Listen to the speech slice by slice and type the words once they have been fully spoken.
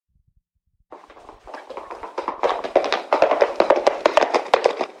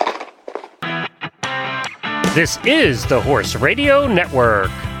This is the Horse Radio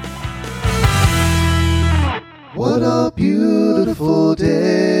Network. What a beautiful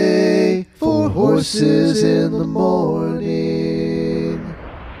day for horses in the morning.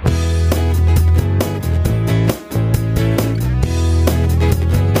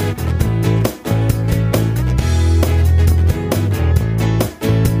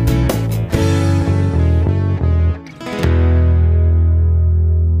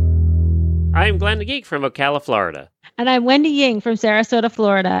 I'm Glenn the Geek from Ocala, Florida. And I'm Wendy Ying from Sarasota,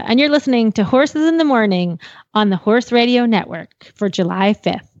 Florida. And you're listening to Horses in the Morning on the Horse Radio Network for July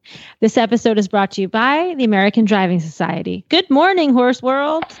 5th. This episode is brought to you by the American Driving Society. Good morning, Horse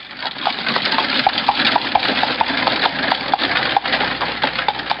World.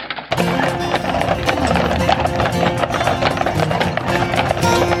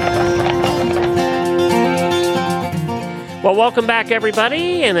 Well, welcome back,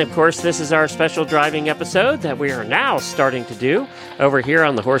 everybody. And of course, this is our special driving episode that we are now starting to do over here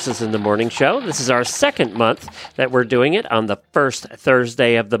on the Horses in the Morning show. This is our second month that we're doing it on the first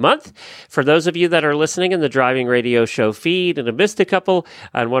Thursday of the month. For those of you that are listening in the driving radio show feed and have missed a couple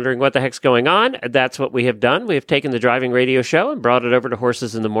and wondering what the heck's going on, that's what we have done. We have taken the driving radio show and brought it over to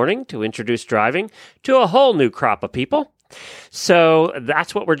Horses in the Morning to introduce driving to a whole new crop of people. So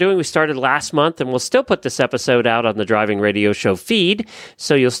that's what we're doing. We started last month, and we'll still put this episode out on the Driving Radio Show feed,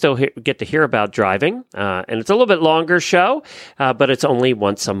 so you'll still get to hear about driving. And it's a little bit longer show, but it's only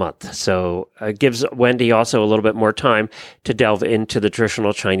once a month. So it gives Wendy also a little bit more time to delve into the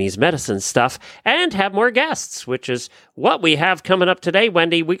traditional Chinese medicine stuff and have more guests, which is what we have coming up today.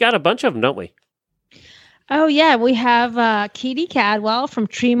 Wendy, we got a bunch of them, don't we? Oh, yeah. We have Katie Cadwell from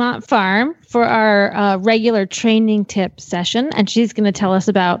Tremont Farm for our regular training tip session. And she's going to tell us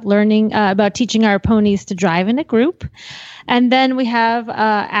about about teaching our ponies to drive in a group. And then we have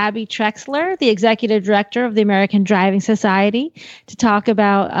Abby Trexler, the executive director of the American Driving Society, to talk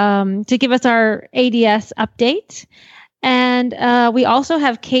about, to give us our ADS update. And we also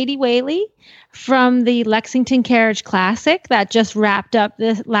have Katie Whaley from the Lexington Carriage Classic that just wrapped up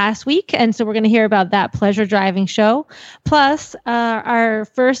this last week. And so we're going to hear about that pleasure driving show. Plus, our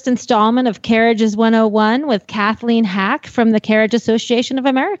first installment of Carriages 101 with Kathleen Hack from the Carriage Association of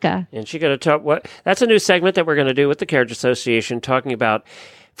America. And she's going to talk that's a new segment that we're going to do with the Carriage Association, talking about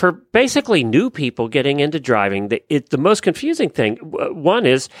for basically new people getting into driving. The most confusing thing, one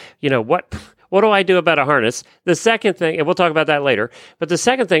is, what do I do about a harness? The second thing, and we'll talk about that later, but the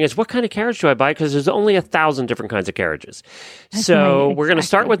second thing is, what kind of carriage do I buy? Because there's only 1,000 different kinds of carriages. That's so right, exactly. We're going to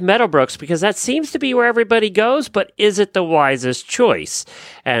start with Meadowbrooks, because that seems to be where everybody goes, but is it the wisest choice?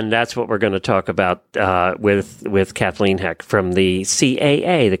 And that's what we're going to talk about with Kathleen Heck from the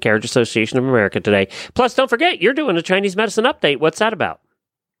CAA, the Carriage Association of America, today. Plus, don't forget, you're doing a Chinese medicine update. What's that about?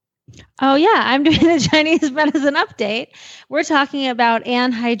 Oh, yeah, I'm doing the Chinese medicine update. We're talking about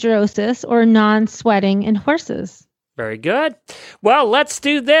anhidrosis, or non-sweating in horses. Very good. Well, let's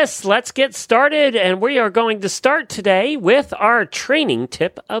do this. Let's get started. And we are going to start today with our training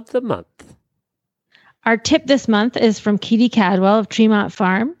tip of the month. Our tip this month is from Katie Cadwell of Tremont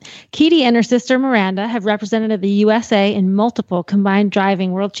Farm. Katie and her sister Miranda have represented the USA in multiple combined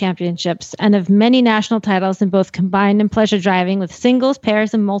driving world championships and have many national titles in both combined and pleasure driving with singles,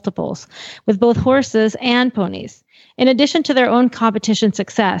 pairs, and multiples, with both horses and ponies. In addition to their own competition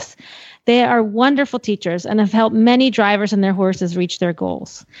success, they are wonderful teachers and have helped many drivers and their horses reach their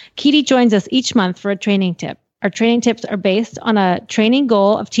goals. Katie joins us each month for a training tip. Our training tips are based on a training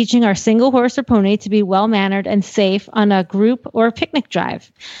goal of teaching our single horse or pony to be well-mannered and safe on a group or picnic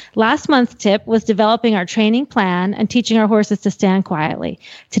drive. Last month's tip was developing our training plan and teaching our horses to stand quietly.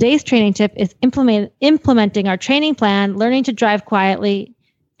 Today's training tip is implementing our training plan, learning to drive quietly,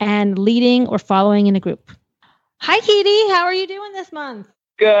 and leading or following in a group. Hi, Katie. How are you doing this month?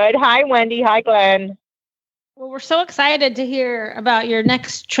 Good. Hi, Wendy. Hi, Glenn. Well, we're so excited to hear about your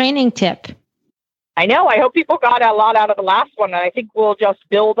next training tip. I know. I hope people got a lot out of the last one, and I think we'll just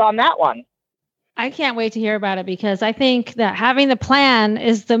build on that one. I can't wait to hear about it, because I think that having the plan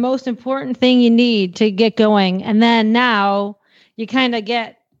is the most important thing you need to get going. And then now you kind of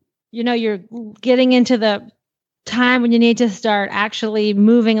get, you're getting into the time when you need to start actually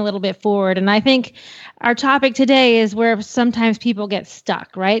moving a little bit forward. And I think our topic today is where sometimes people get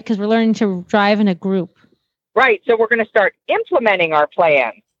stuck, right? Because we're learning to drive in a group. Right. So we're going to start implementing our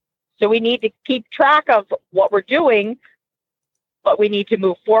plan. So we need to keep track of what we're doing, but we need to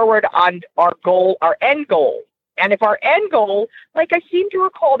move forward on our goal, our end goal. And if our end goal, like I seem to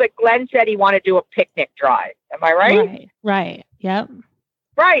recall that Glenn said he wanted to do a picnic drive. Am I right? Right. Yep.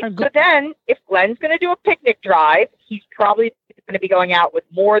 Right. So then if Glenn's going to do a picnic drive, he's probably going to be going out with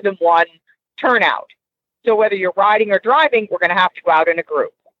more than one turnout. So whether you're riding or driving, we're going to have to go out in a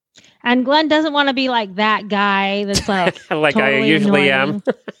group. And Glenn doesn't want to be like that guy that's like like totally I usually annoying.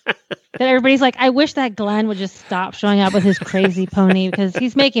 am. That everybody's like, I wish that Glenn would just stop showing up with his crazy pony because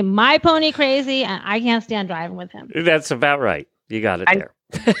he's making my pony crazy and I can't stand driving with him. That's about right. You got it there.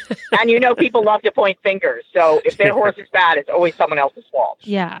 And people love to point fingers. So if their horse is bad, it's always someone else's fault.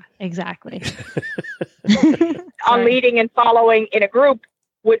 Yeah, exactly. On leading and following in a group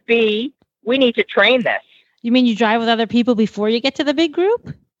would be, we need to train this. You mean you drive with other people before you get to the big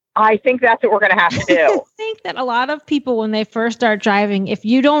group? I think that's what we're going to have to do. I think that a lot of people, when they first start driving, if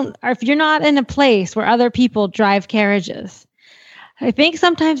you're not in a place where other people drive carriages, I think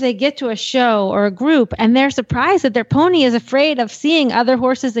sometimes they get to a show or a group and they're surprised that their pony is afraid of seeing other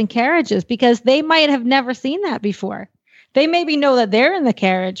horses and carriages because they might have never seen that before. They maybe know that they're in the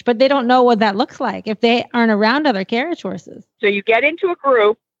carriage, but they don't know what that looks like if they aren't around other carriage horses. So you get into a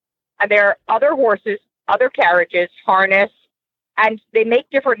group and there are other horses, other carriages, harness, and they make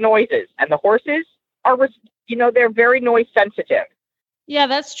different noises. And the horses are, they're very noise sensitive. Yeah,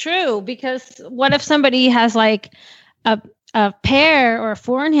 that's true. Because what if somebody has like a pair or a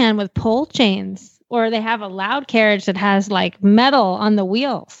four-in-hand with pole chains, or they have a loud carriage that has like metal on the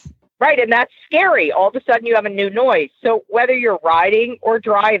wheels? Right, and that's scary. All of a sudden you have a new noise. So whether you're riding or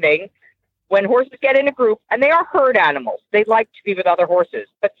driving, when horses get in a group, and they are herd animals, they like to be with other horses,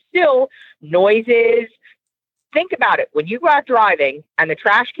 but still noises. Think about it. When you go out driving and the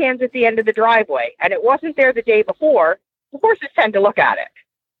trash can's at the end of the driveway and it wasn't there the day before, the horses tend to look at it.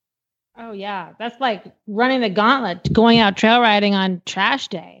 Oh, yeah. That's like running the gauntlet, going out trail riding on trash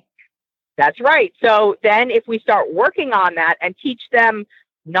day. That's right. So then if we start working on that and teach them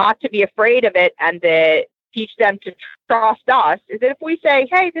not to be afraid of it and teach them to trust us, is that if we say,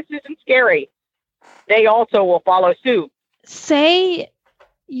 hey, this isn't scary, they also will follow suit. Say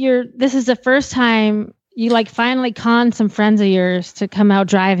this is the first time you like finally con some friends of yours to come out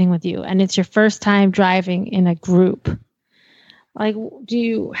driving with you, and it's your first time driving in a group. Like, do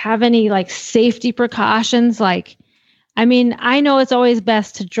you have any like safety precautions? Like, I mean, I know it's always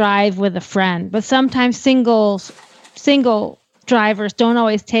best to drive with a friend, but sometimes single drivers don't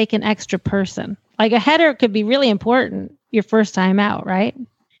always take an extra person. Like a header could be really important your first time out, right?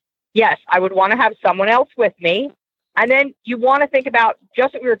 Yes, I would want to have someone else with me. And then you want to think about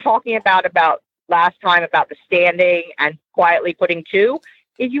just what we were talking about last time about the standing and quietly putting two,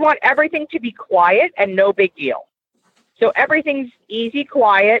 is you want everything to be quiet and no big deal. So everything's easy,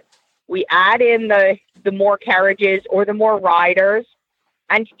 quiet. We add in the more carriages or the more riders,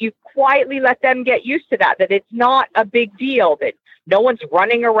 and you quietly let them get used to that it's not a big deal, that no one's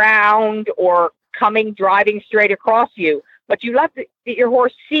running around or driving straight across you, but you let your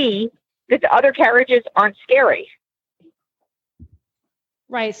horse see that the other carriages aren't scary.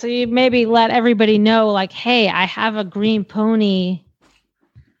 Right. So you maybe let everybody know, like, hey, I have a green pony.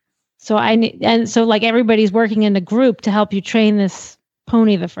 So like everybody's working in a group to help you train this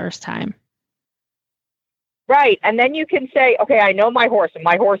pony the first time. Right. And then you can say, okay, I know my horse, and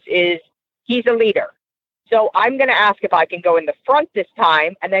my horse he's a leader. So I'm going to ask if I can go in the front this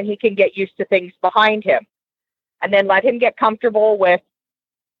time, and then he can get used to things behind him. And then let him get comfortable with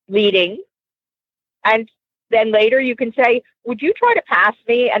leading. And then later you can say, would you try to pass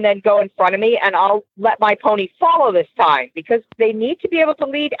me and then go in front of me, and I'll let my pony follow this time, because they need to be able to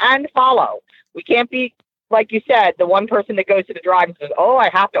lead and follow. We can't be, like you said, the one person that goes to the drive and says, oh, I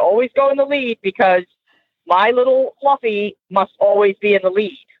have to always go in the lead because my little Fluffy must always be in the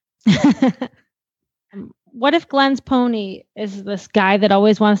lead. What if Glenn's pony is this guy that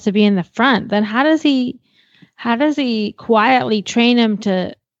always wants to be in the front? Then how does he quietly train him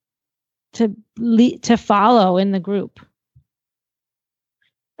to follow in the group?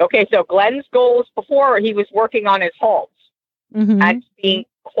 Okay, so Glenn's goals before, he was working on his halts and being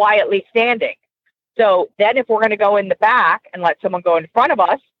quietly standing. So then if we're going to go in the back and let someone go in front of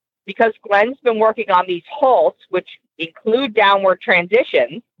us, because Glenn's been working on these halts, which include downward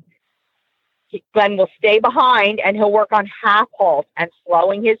transitions, Glenn will stay behind and he'll work on half halts and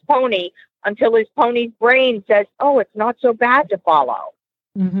slowing his pony until his pony's brain says, oh, it's not so bad to follow.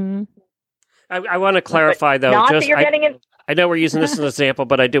 Mm-hmm. I want to clarify, though. Not that you're getting in. I know we're using this as an example,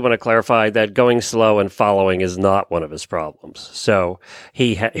 but I do want to clarify that going slow and following is not one of his problems. So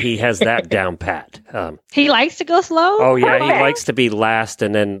he has that down pat. He likes to go slow? Oh, yeah. He likes to be last,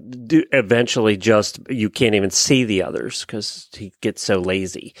 and then eventually you can't even see the others because he gets so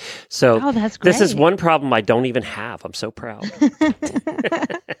lazy. So that's great. This is one problem I don't even have. I'm so proud.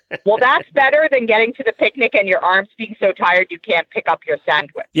 Well, that's better than getting to the picnic and your arms being so tired you can't pick up your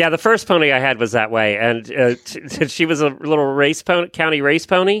sandwich. Yeah, the first pony I had was that way, and she was a little race pony, county race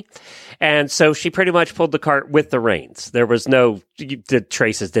pony, and so she pretty much pulled the cart with the reins. There was the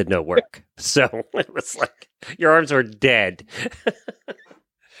traces did no work, so it was like your arms were dead.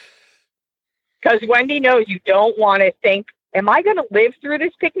 Because Wendy knows you don't want to think, am I going to live through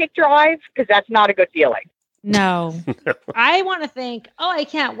this picnic drive? Because that's not a good feeling. No. I want to think, I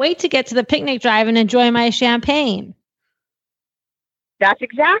can't wait to get to the picnic drive and enjoy my champagne. That's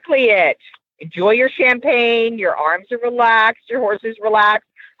exactly it. Enjoy your champagne, your arms are relaxed, your horse is relaxed,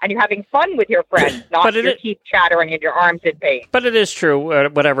 and you're having fun with your friends, not your teeth chattering and your arms in pain. But it is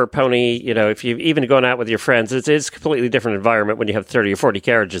true, whatever pony, if you've even gone out with your friends, it's a completely different environment when you have 30 or 40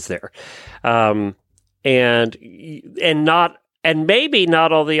 carriages there. And maybe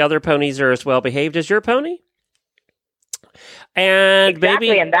not all the other ponies are as well behaved as your pony. And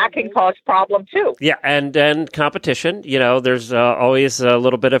exactly, and that can cause problem too. Yeah, and then competition. There's always a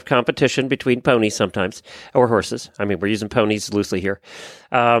little bit of competition between ponies sometimes, or horses. I mean, we're using ponies loosely here.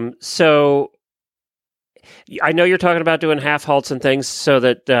 So I know you're talking about doing half halts and things so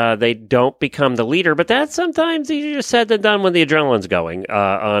that they don't become the leader, but that's sometimes easier said than done when the adrenaline's going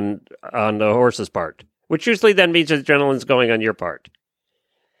on the horse's part, which usually then means the adrenaline's going on your part.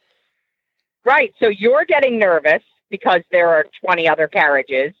 Right, so you're getting nervous because there are 20 other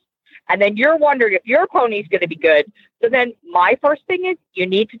carriages, and then you're wondering if your pony's going to be good. So then my first thing is you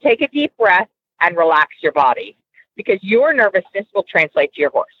need to take a deep breath and relax your body, because your nervousness will translate to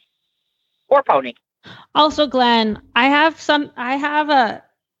your horse or pony. Also, Glenn, I have something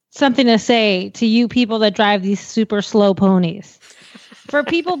to say to you people that drive these super slow ponies. For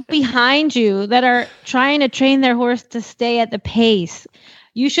people behind you that are trying to train their horse to stay at the pace,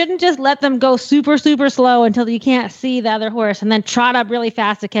 you shouldn't just let them go super, super slow until you can't see the other horse and then trot up really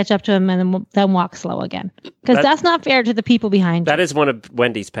fast to catch up to him and then walk slow again. Because that's not fair to the people behind you. That is one of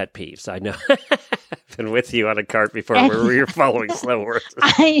Wendy's pet peeves. I know. I've been with you on a cart before where we were following slow horses.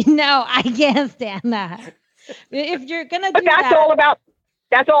 I know. I can't stand that. If you're going to do that's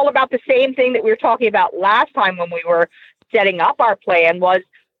all about the same thing that we were talking about last time when we were setting up our plan, was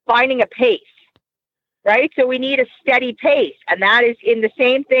finding a pace. Right? So we need a steady pace. And that is in the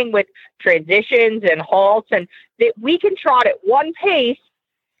same thing with transitions and halts, and that we can trot at one pace,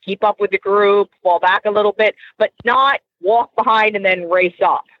 keep up with the group, fall back a little bit, but not walk behind and then race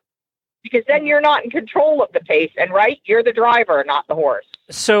up. Because then you're not in control of the pace. And you're the driver, not the horse.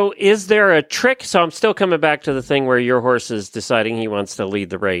 So is there a trick? So I'm still coming back to the thing where your horse is deciding he wants to lead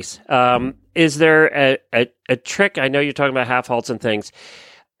the race. Is there a trick? I know you're talking about half halts and things.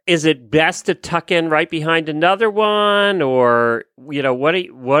 Is it best to tuck in right behind another one, or what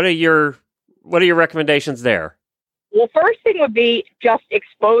are your recommendations there? Well, first thing would be just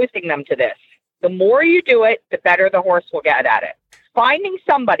exposing them to this. The more you do it, the better the horse will get at it. Finding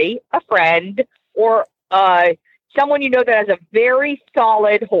somebody, a friend, or someone that has a very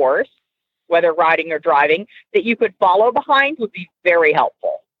solid horse, whether riding or driving, that you could follow behind would be very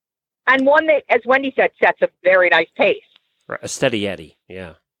helpful. And one that, as Wendy said, sets a very nice pace. A steady Eddie,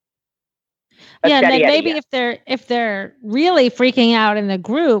 yeah. And then maybe if they're really freaking out in the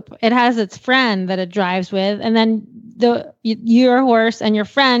group, it has its friend that it drives with, and then your horse and your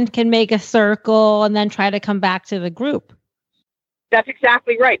friend can make a circle and then try to come back to the group. That's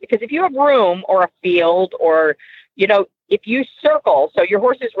exactly right. Because if you have room or a field, or if you circle, so your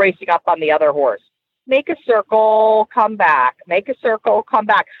horse is racing up on the other horse, make a circle, come back, make a circle, come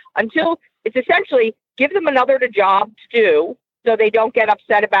back, until it's essentially give them another job to do, so they don't get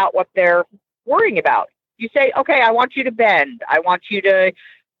upset about what they're worrying about. You say, okay, I want you to bend. I want you to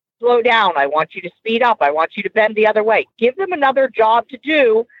slow down. I want you to speed up. I want you to bend the other way. Give them another job to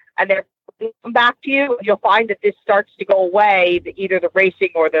do, and then come back to you. You'll find that this starts to go away, either the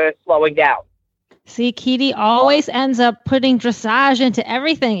racing or the slowing down. See, Keedy always ends up putting dressage into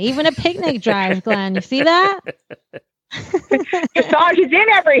everything, even a picnic drive, Glenn. You see that? Dressage is in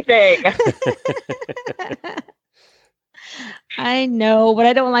everything. I know, but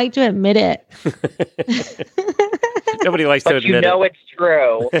I don't like to admit it. Nobody likes to admit it. It's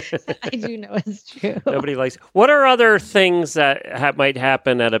true. I do know it's true. Nobody likes. What are other things that might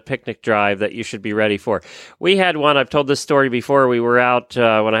happen at a picnic drive that you should be ready for? We had one. I've told this story before. We were out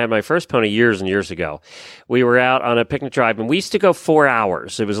when I had my first pony years and years ago. We were out on a picnic drive, and we used to go 4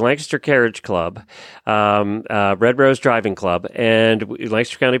 hours. It was Lancaster Carriage Club, Red Rose Driving Club, and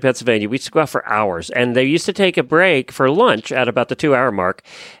Lancaster County, Pennsylvania. We used to go out for hours, and they used to take a break for lunch at about the 2 hour mark.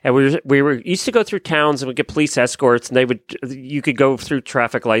 And we used to go through towns, and we'd get police escorts and you could go through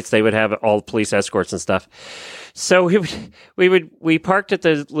traffic lights. They would have all police escorts and stuff. So we parked at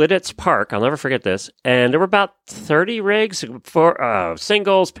the Lidditz Park. I'll never forget this. And there were about 30 rigs for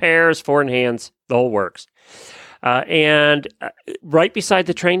singles, pairs, 4-in-hands, the whole works. And right beside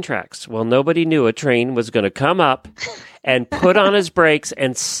the train tracks. Well, nobody knew a train was going to come up and put on his brakes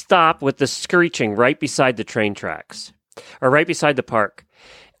and stop with the screeching right beside the train tracks, or right beside the park.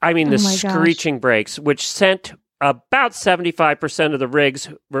 I mean, the screeching brakes, which sent about 75% of the rigs.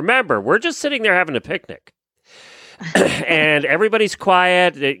 Remember, we're just sitting there having a picnic. And everybody's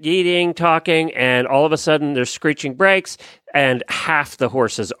quiet, eating, talking, and all of a sudden there's screeching brakes, and half the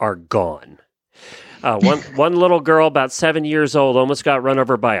horses are gone. One little girl, about 7 years old, almost got run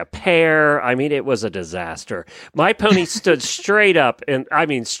over by a pair. I mean, it was a disaster. My pony stood straight up,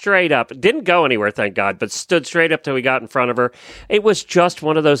 straight up. Didn't go anywhere, thank God, but stood straight up till we got in front of her. It was just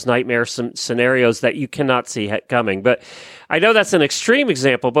one of those nightmare scenarios that you cannot see coming. But I know that's an extreme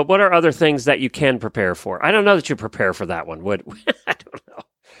example, but what are other things that you can prepare for? I don't know that you prepare for that one. I don't know.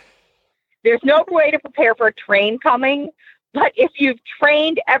 There's no way to prepare for a train coming, but if you've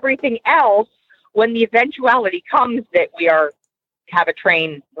trained everything else, when the eventuality comes that have a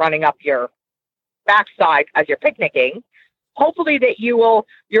train running up your backside as you're picnicking, hopefully that your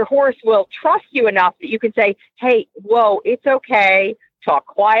horse will trust you enough that you can say, hey, whoa, it's okay. Talk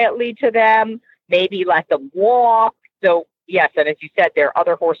quietly to them, maybe let them walk. So yes, and as you said, there are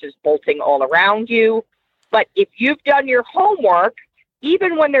other horses bolting all around you. But if you've done your homework,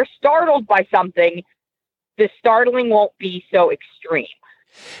 even when they're startled by something, the startling won't be so extreme.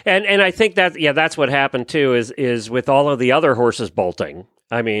 And I think that's what happened too, is with all of the other horses bolting.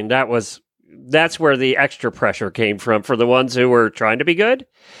 I mean, that's where the extra pressure came from for the ones who were trying to be good,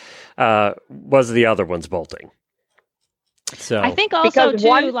 was the other ones bolting. So I think also because too,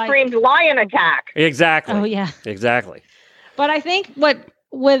 one screamed lion attack. Exactly. Oh yeah. Exactly. But I think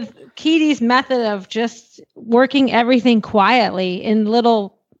with Keaty's method of just working everything quietly in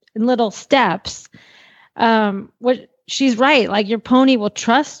little steps, she's right. Like, your pony will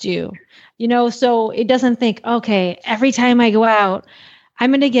trust you, so it doesn't think, okay, every time I go out,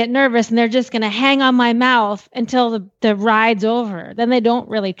 I'm going to get nervous and they're just going to hang on my mouth until the ride's over. Then they don't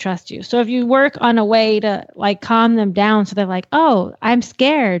really trust you. So if you work on a way to calm them down, so they're like, oh, I'm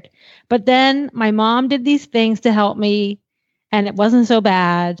scared, but then my mom did these things to help me and it wasn't so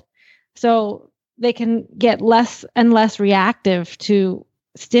bad. So they can get less and less reactive to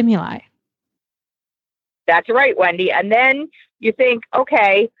stimuli. That's right, Wendy. And then you think,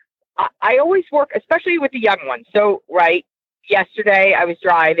 okay, I always work, especially with the young ones. So, right, yesterday I was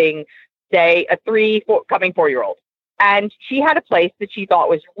driving, say, a 4-year-old, and she had a place that she thought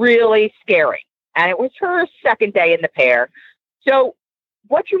was really scary. And it was her second day in the pair. So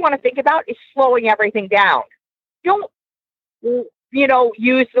what you want to think about is slowing everything down. Don't,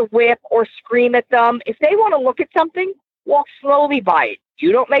 use the whip or scream at them. If they want to look at something, walk slowly by it.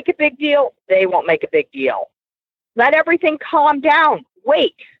 You don't make a big deal, they won't make a big deal. Let everything calm down.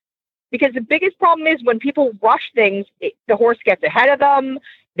 Wait. Because the biggest problem is when people rush things, the horse gets ahead of them,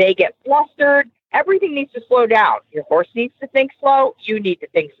 they get flustered. Everything needs to slow down. Your horse needs to think slow, you need to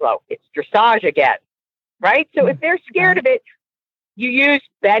think slow. It's dressage again, right? So if they're scared of it, you use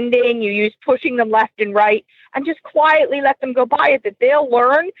bending, you use pushing them left and right, and just quietly let them go by it, that they'll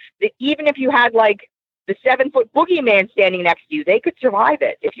learn that even if you had the 7-foot boogeyman standing next to you, they could survive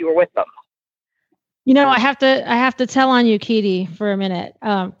it if you were with them. I have to tell on you, Keaty, for a minute.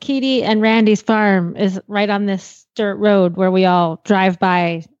 Keaty and Randy's farm is right on this dirt road where we all drive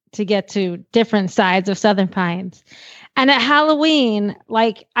by to get to different sides of Southern Pines. And at Halloween,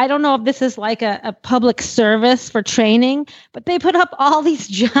 I don't know if this is a public service for training, but they put up all these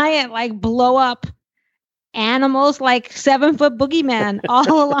giant blow up animals, 7-foot boogeyman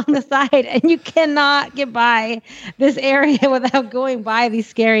all along the side, and you cannot get by this area without going by these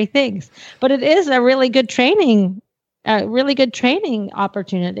scary things. But it is a really good training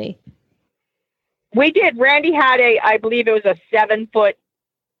opportunity. We did. Randy had I believe it was a 7-foot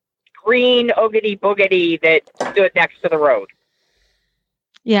green oogity boogity that stood next to the road.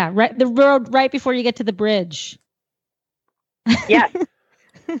 Yeah, right. The road right before you get to the bridge. Yes.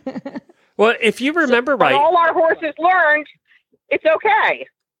 Well, if you remember right, all our horses learned it's okay.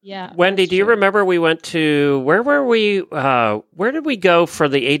 Yeah. Wendy, do you remember we went to, where were we? Where did we go for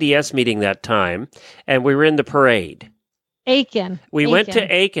the ADS meeting that time? And we were in the parade. Aiken. We went to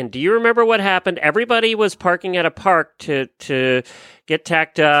Aiken. Do you remember what happened? Everybody was parking at a park to get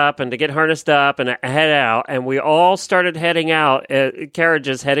tacked up and to get harnessed up and head out. And we all started heading out,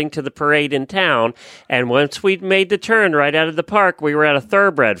 carriages heading to the parade in town. And once we'd made the turn right out of the park, we were at a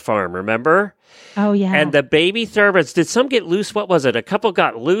thoroughbred farm, remember? Oh, yeah. And the baby thoroughbreds, did some get loose? What was it? A couple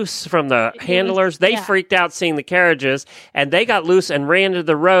got loose from the handlers. They freaked out seeing the carriages, and they got loose and ran into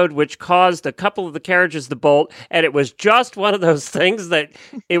the road, which caused a couple of the carriages to bolt. And it was just one of those things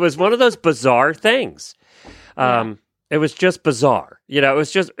it was one of those bizarre things. It was just bizarre. It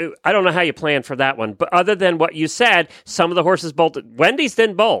was just, I don't know how you planned for that one. But other than what you said, some of the horses bolted. Wendy's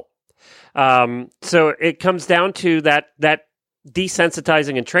didn't bolt. So it comes down to that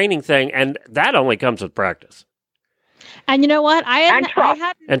desensitizing and training thing, and that only comes with practice. And you know what? And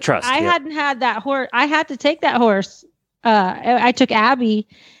trust. I hadn't had that horse. I had to take that horse. I took Abby,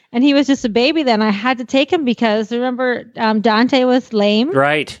 and he was just a baby then. I had to take him because, remember, Dante was lame.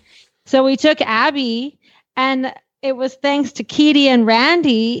 Right. So we took Abby, and it was thanks to Keedy and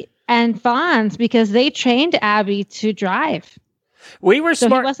Randy and Fonz because they trained Abby to drive. We were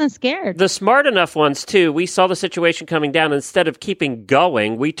smart. So he wasn't scared. The smart enough ones, too. We saw the situation coming down. Instead of keeping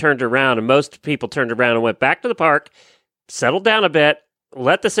going, we turned around, and most people turned around and went back to the park, settled down a bit,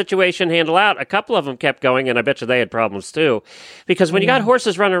 let the situation handle out. A couple of them kept going, and I bet you they had problems, too. Because when you got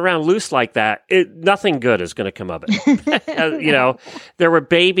horses running around loose like that, nothing good is going to come of it. There were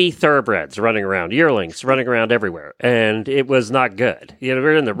baby thoroughbreds running around, yearlings running around everywhere, and it was not good. We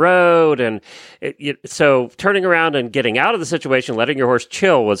were in the road, and so turning around and getting out of the situation, letting your horse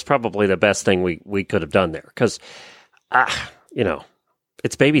chill was probably the best thing we could have done there. Because,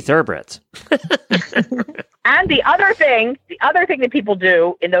 it's baby thoroughbreds. And the other thing that people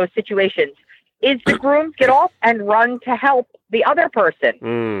do in those situations is the grooms get off and run to help the other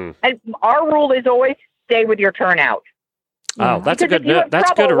person. And our rule is always stay with your turnout. Oh, that's a good rule.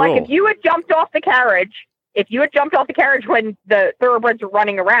 Like if you had jumped off the carriage when the thoroughbreds were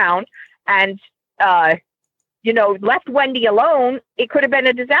running around and, left Wendy alone, it could have been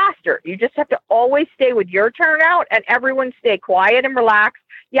a disaster. You just have to always stay with your turnout and everyone stay quiet and relaxed.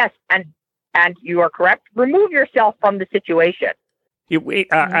 Yes. And you are correct. Remove yourself from the situation.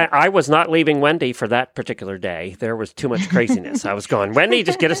 I was not leaving Wendy for that particular day. There was too much craziness. I was going, Wendy,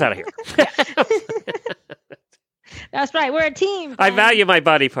 just get us out of here. That's right. We're a team. I value my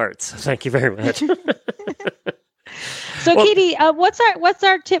body parts. Thank you very much. So, Keedy, what's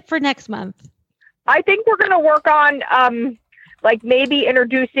our tip for next month? I think we're going to work on maybe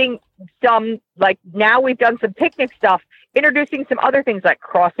introducing some, now we've done some picnic stuff, introducing some other things like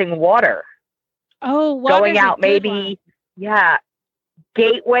crossing water. Oh, going out, maybe,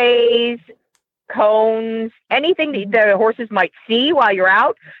 gateways, cones, anything that the horses might see while you're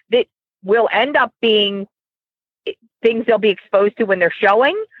out that will end up being things they'll be exposed to when they're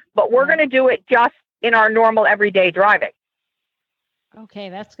showing, but we're going to do it just in our normal everyday driving. Okay,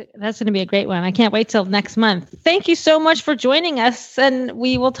 that's going to be a great one. I can't wait till next month. Thank you so much for joining us, and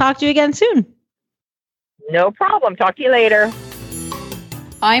we will talk to you again soon. No problem. Talk to you later.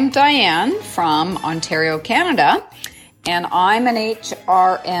 I'm Diane from Ontario, Canada, and I'm an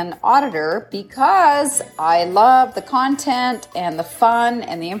HRN auditor because I love the content and the fun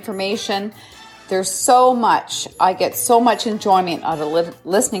and the information. There's so much. I get so much enjoyment out of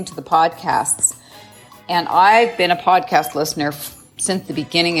listening to the podcasts. And I've been a podcast listener since the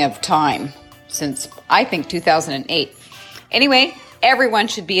beginning of time, since I think 2008. Anyway, everyone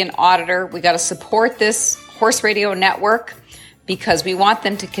should be an auditor. We got to support this Horse Radio Network because we want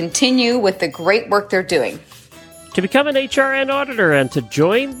them to continue with the great work they're doing. To become an HRN auditor and to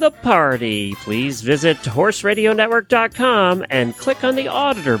join the party, please visit horseradionetwork.com and click on the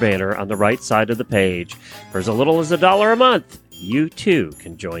auditor banner on the right side of the page. For as little as $1 a month, you too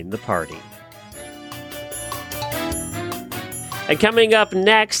can join the party. And coming up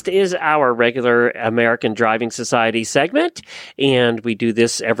next is our regular American Driving Society segment, and we do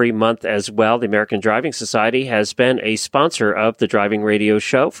this every month as well. The American Driving Society has been a sponsor of the Driving Radio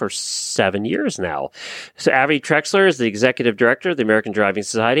Show for 7 years now. So Avi Trexler is the executive director of the American Driving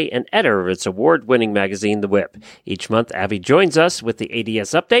Society and editor of its award-winning magazine, The Whip. Each month, Avi joins us with the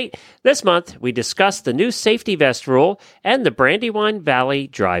ADS update. This month, we discuss the new safety vest rule and the Brandywine Valley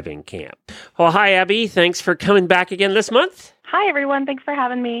Driving Camp. Well, hi, Abby. Thanks for coming back again this month. Hi, everyone. Thanks for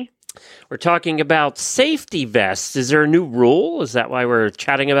having me. We're talking about safety vests. Is there a new rule? Is that why we're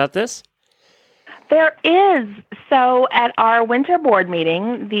chatting about this? There is. So at our winter board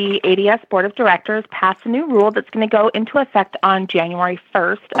meeting, the ADS Board of Directors passed a new rule that's going to go into effect on January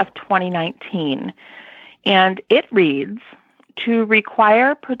 1st of 2019. And it reads, to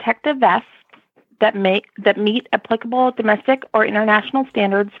require protective vests that meet applicable domestic or international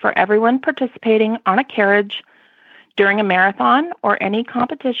standards for everyone participating on a carriage during a marathon or any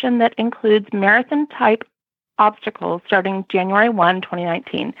competition that includes marathon-type obstacles starting January 1,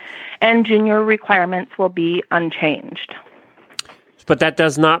 2019. And junior requirements will be unchanged. But that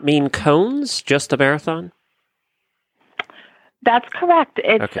does not mean cones, just a marathon? That's correct.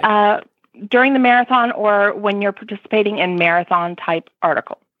 It's Okay. During the marathon or when you're participating in marathon-type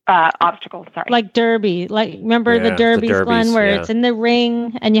obstacles. Sorry. Like Derby. Like, remember the Yeah, the Derbies, derbies, Glenn, where yeah. it's in the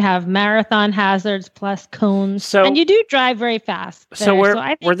ring and you have marathon hazards plus cones. So- and you do drive very fast. So there,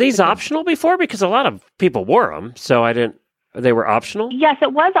 I think were these it's a good- optional before? Because a lot of people wore them, so I didn't. They were optional. Yes,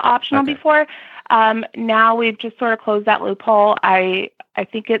 it was optional Okay. before. Now we've just sort of closed that loophole. I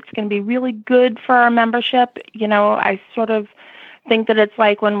think it's going to be really good for our membership. You know, I sort of think that it's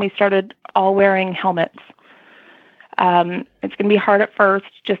like when we started all wearing helmets. It's going to be hard at first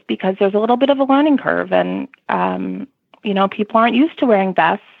just because there's a little bit of a learning curve and, people aren't used to wearing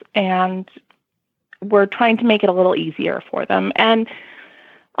vests and we're trying to make it a little easier for them. And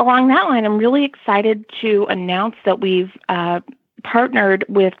along that line, I'm really excited to announce that we've partnered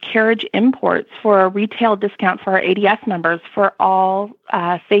with Carriage Imports for a retail discount for our ADS members for all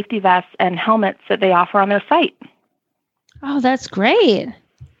safety vests and helmets that they offer on their site. Oh, that's great.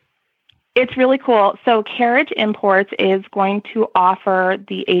 It's really cool. So Carriage Imports is going to offer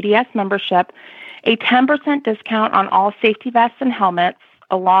the ADS membership a 10% discount on all safety vests and helmets,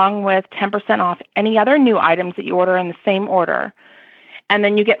 along with 10% off any other new items that you order in the same order. And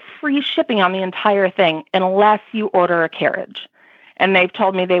then you get free shipping on the entire thing unless you order a Carriage. And they've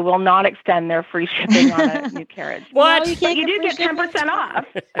told me they will not extend their free shipping on a new Carriage. What? No, you But can't you do free get 10% off.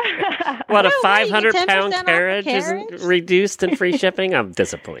 What, a No way, you get 10% 500-pound off a carriage carriage? isn't reduced in free shipping? I'm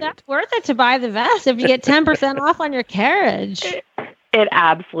disappointed. That's worth it to buy the vest if you get 10% off on your carriage. It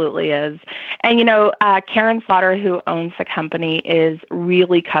absolutely is. And, Karen Slaughter, who owns the company, is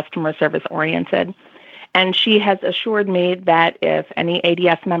really customer service oriented. And she has assured me that if any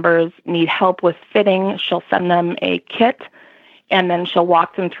ADS members need help with fitting, she'll send them a kit and then she'll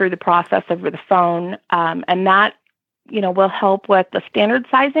walk them through the process over the phone. And that, will help with the standard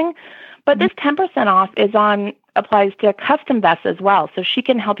sizing. But this 10% off applies to custom vests as well. So she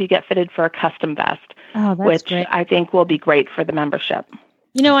can help you get fitted for a custom vest, Oh, that's which great. I think will be great for the membership.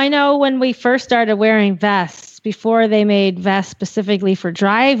 I know when we first started wearing vests, before they made vests specifically for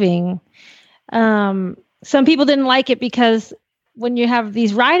driving, some people didn't like it because when you have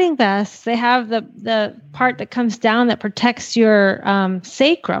these riding vests, they have the part that comes down that protects your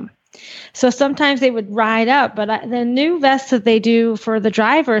sacrum. So sometimes they would ride up, but the new vests that they do for the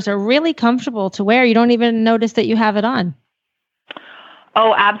drivers are really comfortable to wear. You don't even notice that you have it on.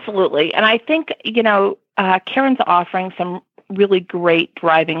 Oh, absolutely. And I think, Karen's offering some really great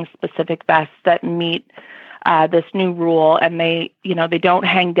driving specific vests that meet this new rule, and they don't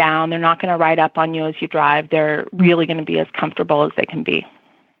hang down. They're not going to ride up on you as you drive. They're really going to be as comfortable as they can be.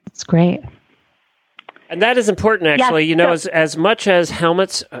 That's great. And that is important, actually. Yes, as much as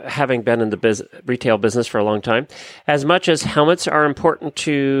helmets, having been in the retail business for a long time, as much as helmets are important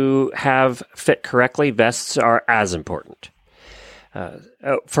to have fit correctly, vests are as important.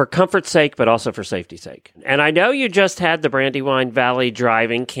 For comfort's sake, but also for safety's sake. And I know you just had the Brandywine Valley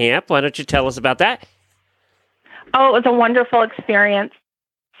driving camp. Why don't you tell us about that? Oh, it was a wonderful experience.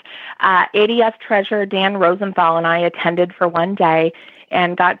 ADS treasurer Dan Rosenthal and I attended for one day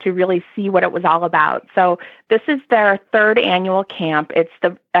and got to really see what it was all about. So this is their third annual camp. It's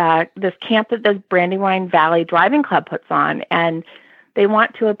this camp that the Brandywine Valley Driving Club puts on, and they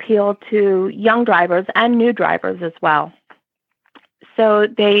want to appeal to young drivers and new drivers as well. So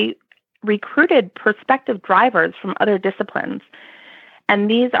they recruited prospective drivers from other disciplines. And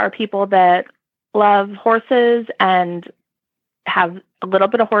these are people that love horses and have a little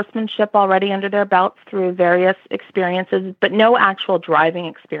bit of horsemanship already under their belts through various experiences, but no actual driving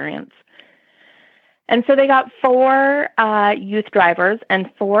experience. And so they got 4 youth drivers and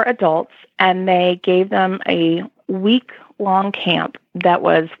 4 adults, and they gave them a week-long camp that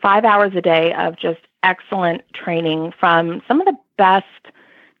was 5 hours a day of just excellent training from some of the best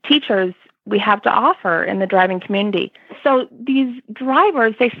teachers we have to offer in the driving community. So these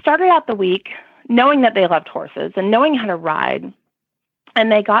drivers, they started out the week knowing that they loved horses and knowing how to ride. And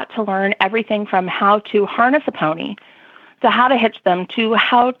they got to learn everything from how to harness a pony, to how to hitch them, to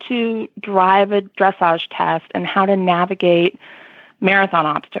how to drive a dressage test and how to navigate marathon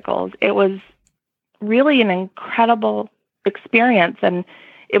obstacles. It was really an incredible experience, and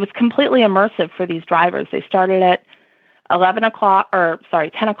it was completely immersive for these drivers. They started at 10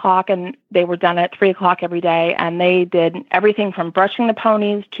 o'clock, and they were done at 3 o'clock every day. And they did everything from brushing the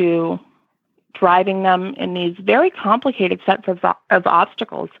ponies to driving them in these very complicated sets of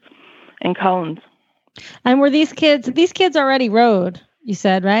obstacles and cones. And were these kids already rode, you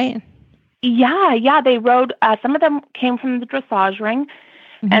said, right? Yeah. They rode, some of them came from the dressage ring.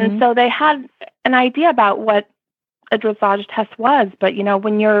 Mm-hmm. And so they had an idea about what a dressage test was. But,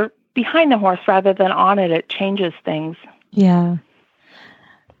 when you're behind the horse rather than on it, it changes things. Yeah.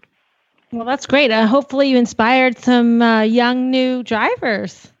 Well, that's great. Hopefully you inspired some young new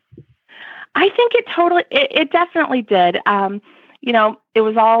drivers. I think it definitely did. It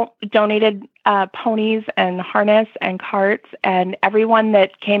was all donated ponies and harness and carts, and everyone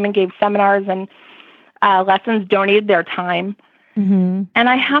that came and gave seminars and lessons donated their time. Mm-hmm. And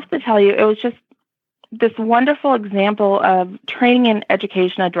I have to tell you, it was just this wonderful example of training and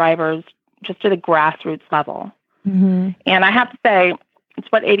education of drivers just at a grassroots level. Mm-hmm. And I have to say,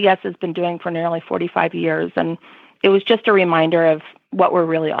 it's what ADS has been doing for nearly 45 years. And it was just a reminder of what we're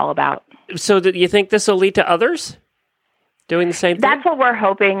really all about. So do you think this will lead to others doing the same thing? That's what we're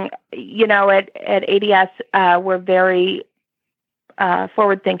hoping. At ADS, we're very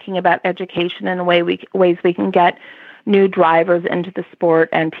forward-thinking about education and ways we can get new drivers into the sport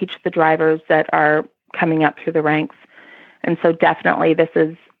and teach the drivers that are coming up through the ranks. And so definitely this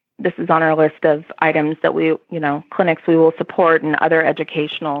is on our list of items that we, clinics we will support and other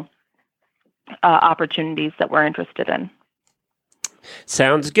educational opportunities that we're interested in.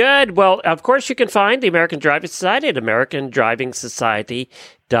 Sounds good. Well, of course, you can find the American Driving Society at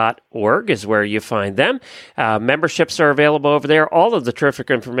AmericanDrivingSociety.org is where you find them. Memberships are available over there. All of the terrific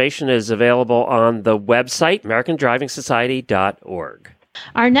information is available on the website, AmericanDrivingSociety.org.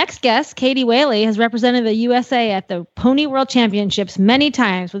 Our next guest, Katie Whaley, has represented the USA at the Pony World Championships many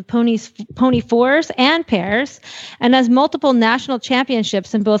times with pony fours and pairs, and has multiple national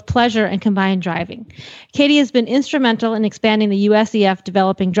championships in both pleasure and combined driving. Katie has been instrumental in expanding the USEF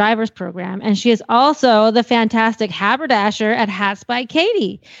Developing Drivers Program, and she is also the fantastic haberdasher at Hats by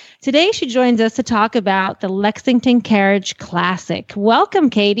Katie. Today, she joins us to talk about the Lexington Carriage Classic. Welcome,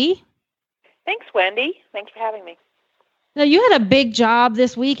 Katie. Thanks, Wendy. Thanks for having me. Now, you had a big job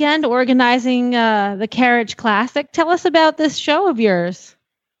this weekend organizing the Carriage Classic. Tell us about this show of yours.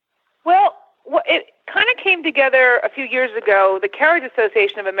 Well, it kind of came together a few years ago. The Carriage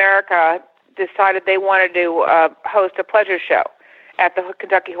Association of America decided they wanted to host a pleasure show at the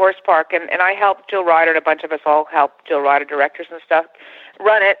Kentucky Horse Park, and I helped Jill Ryder, and a bunch of us all helped Jill Ryder, directors and stuff,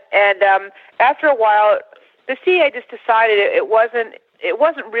 run it. And after a while, the CA just decided it wasn't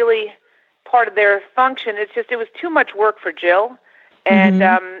really part of their function. It was too much work for Jill, and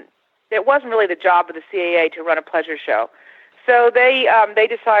it wasn't really the job of the CAA to run a pleasure show. So they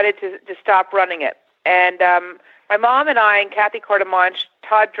decided to stop running it. And my mom and I and Kathy Cartamonch,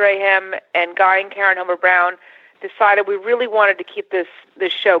 Todd Drahem, and Guy and Karen Homer Brown decided we really wanted to keep this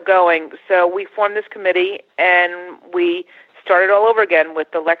show going. So we formed this committee, and we started all over again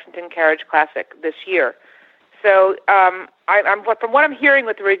with the Lexington Carriage Classic this year. So from what I'm hearing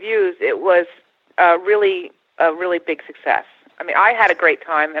with the reviews, it was a really big success. I mean, I had a great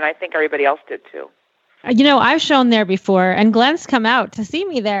time, and I think everybody else did too. I've shown there before, and Glenn's come out to see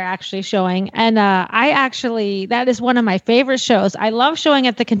me there actually showing. And that is one of my favorite shows. I love showing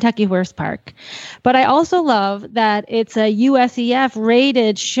at the Kentucky Horse Park, but I also love that it's a USEF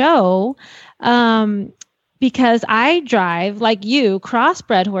rated show. Because I drive, like you,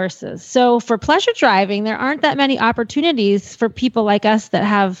 crossbred horses. So for pleasure driving, there aren't that many opportunities for people like us that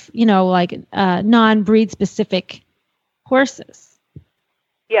have, non-breed specific horses.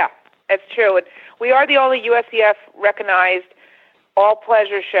 Yeah, that's true. And we are the only USEF recognized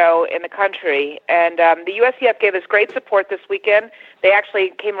all-pleasure show in the country. And the USEF gave us great support this weekend. They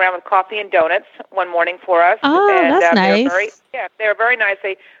actually came around with coffee and donuts one morning for us. Oh, and, that's nice. They were very nice.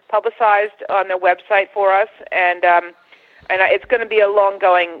 They publicized on their website for us, and it's going to be a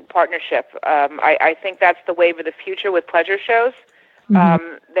long-going partnership. I think that's the wave of the future with pleasure shows.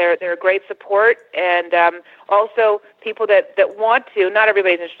 They're a great support, and also people that want to, not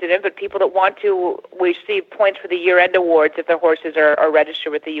everybody's interested in, but people that want to receive points for the year-end awards if their horses are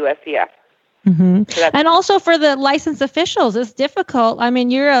registered with the USEF. So and also for the licensed officials, it's difficult. I mean,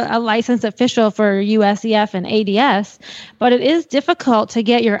 you're a licensed official for USEF and ADS, but it is difficult to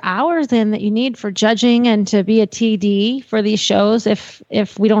get your hours in that you need for judging and to be a TD for these shows if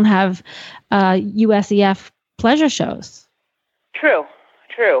we don't have USEF pleasure shows. True.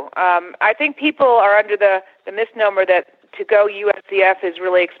 I think people are under the misnomer that to go USEF is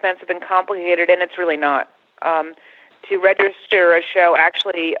really expensive and complicated, and it's really not. To register a show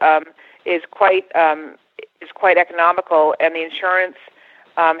actually is quite economical, and the insurance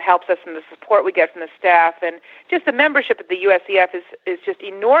helps us, and the support we get from the staff, and just the membership at the USEF is just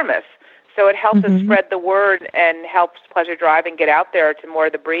enormous. So it helps us spread the word and helps pleasure driving get out there to more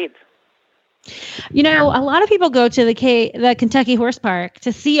of the breeds. A lot of people go to the Kentucky Horse Park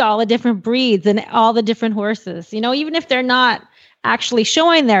to see all the different breeds and all the different horses. Even if they're not actually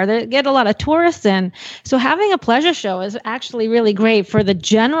showing there. They get a lot of tourists in. So having a pleasure show is actually really great for the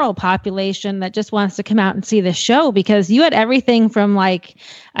general population that just wants to come out and see the show, because you had everything from like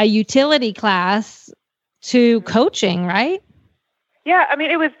a utility class to coaching, right? Yeah, I mean,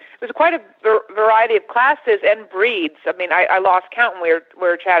 it was quite a variety of classes and breeds. I mean, I lost count when we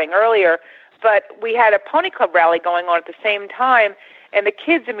were chatting earlier, but we had a pony club rally going on at the same time, and the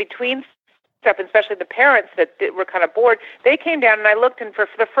kids in between stuff, and especially the parents that were kind of bored, they came down, and I looked, and for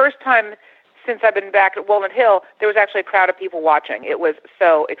the first time since I've been back at Walnut Hill, there was actually a crowd of people watching. It was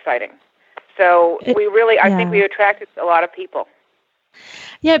so exciting. So I think we attracted a lot of people.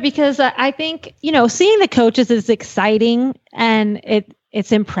 Yeah, because I think, seeing the coaches is exciting and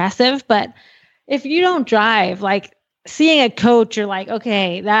it's impressive. But if you don't drive, like seeing a coach, you're like,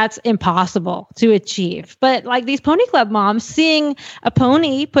 okay, that's impossible to achieve. But like these pony club moms, seeing a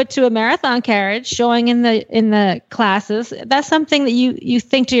pony put to a marathon carriage showing in the classes, that's something that you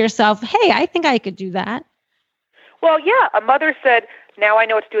think to yourself, hey, I think I could do that. Well, yeah, a mother said, now I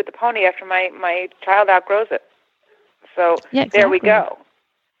know what to do with the pony after my child outgrows it. So There we go.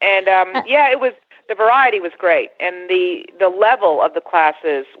 And the variety was great, and the level of the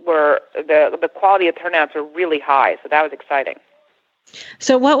classes were the quality of turnouts are really high. So that was exciting.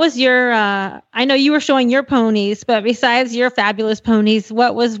 So what was your? I know you were showing your ponies, but besides your fabulous ponies,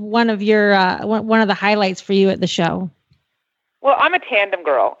 what was one of your one of the highlights for you at the show? Well, I'm a tandem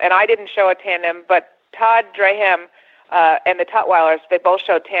girl, and I didn't show a tandem, but Todd Drahem and the Tutweilers, they both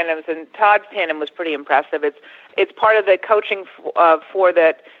showed tandems, and Todd's tandem was pretty impressive. It's part of the coaching for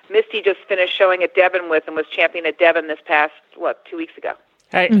that Misty just finished showing at Devon with and was champion at Devon this past, 2 weeks ago.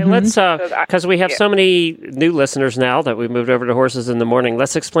 Hey, and let's, because we have so many new listeners now that we've moved over to Horses in the Morning,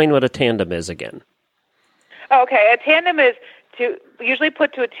 let's explain what a tandem is again. Okay, a tandem is usually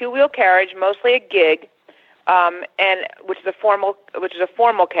put to a two-wheel carriage, mostly a gig, and which is a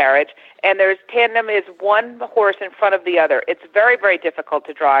formal carriage, and tandem is one horse in front of the other. It's very, very difficult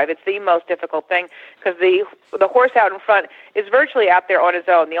to drive. It's the most difficult thing because the horse out in front is virtually out there on his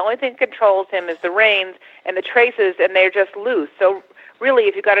own. The only thing that controls him is the reins and the traces, and they're just loose. So really,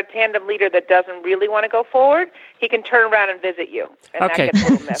 if you've got a tandem leader that doesn't really want to go forward, he can turn around and visit you. And okay. That gets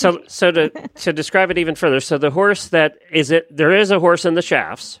a little messy. So to describe it even further, so the horse there is a horse in the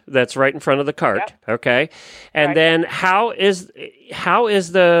shafts that's right in front of the cart. Yep. Okay. And right. Then how is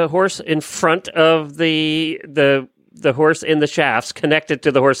the horse in front of the horse in the shafts connected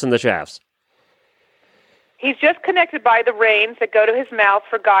to the horse in the shafts? He's just connected by the reins that go to his mouth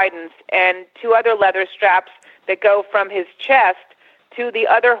for guidance and two other leather straps that go from his chest to the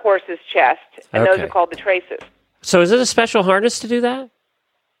other horse's chest, and those are called the traces. So is it a special harness to do that?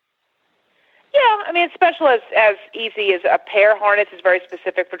 Yeah, I mean, it's special as easy as a pair harness is very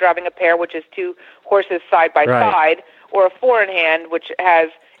specific for driving a pair, which is two horses side by side, or a four-in-hand, which has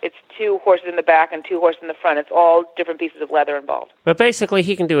it's two horses in the back and two horses in the front. It's all different pieces of leather involved. But basically,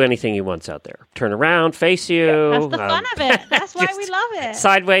 he can do anything he wants out there. Turn around, face you. Yeah, that's the fun of it. That's why we love it.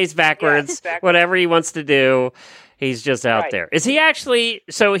 Sideways, backwards, exactly. Whatever he wants to do. He's just out there. Is he actually,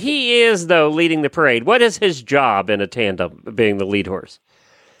 so he is, though, leading the parade. What is his job in a tandem, being the lead horse?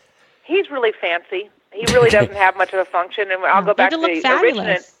 He's really fancy. He really doesn't have much of a function, and I'll go back to the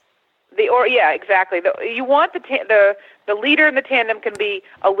original. Yeah, exactly. You want the leader in the tandem can be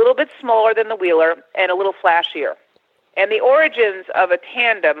a little bit smaller than the wheeler and a little flashier. And the origins of a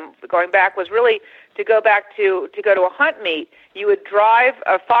tandem, going back, was really to go to a hunt meet. You would drive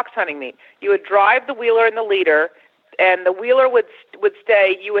a fox hunting meet. You would drive the wheeler and the leader, and the wheeler would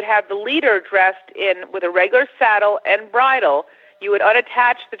stay. You would have the leader dressed in with a regular saddle and bridle. You would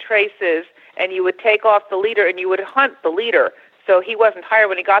unattach the traces, and you would take off the leader, and you would hunt the leader. So he wasn't tired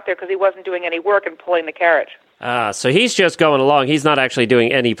when he got there because he wasn't doing any work and pulling the carriage. So he's just going along. He's not actually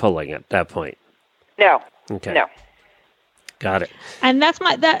doing any pulling at that point. No. Okay. No. Got it. And that's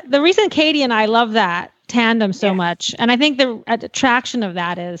the reason Katie and I love that tandem so much. And I think the attraction of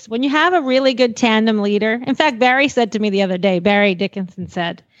that is when you have a really good tandem leader. In fact, Barry said to me the other day, Barry Dickinson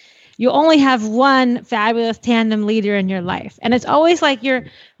said, you only have one fabulous tandem leader in your life. And it's always like your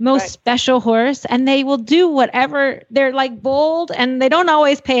most special horse. And they will do whatever. They're like bold and they don't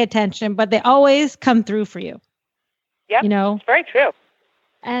always pay attention, but they always come through for you. Yeah, it's very true.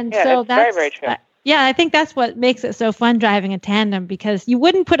 And so that's very, very true. Yeah, I think that's what makes it so fun driving a tandem, because you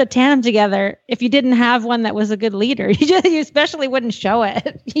wouldn't put a tandem together if you didn't have one that was a good leader. You especially wouldn't show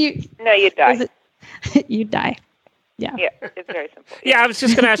it. No, you'd die. You'd die. Yeah. Yeah, it's very simple. Yeah, I was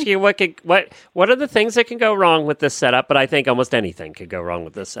just going to ask you what are the things that can go wrong with this setup? But I think almost anything could go wrong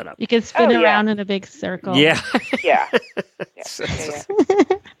with this setup. You can spin around in a big circle. Yeah. Yeah.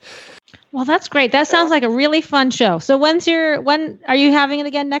 Well, that's great. That sounds like a really fun show. So when are you having it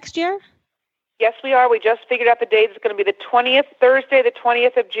again next year? Yes, we are. We just figured out the date. It's going to be the 20th, Thursday, the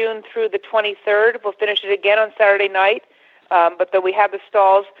 20th of June through the 23rd. We'll finish it again on Saturday night. But then we have the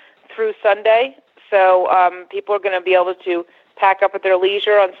stalls through Sunday. So people are going to be able to pack up at their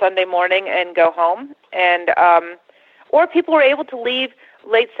leisure on Sunday morning and go home. And or people are able to leave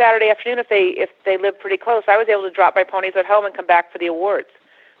late Saturday afternoon if they live pretty close. I was able to drop my ponies at home and come back for the awards.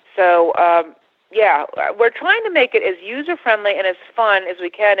 So, we're trying to make it as user-friendly and as fun as we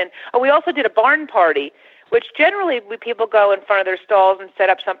can. And we also did a barn party, which generally people go in front of their stalls and set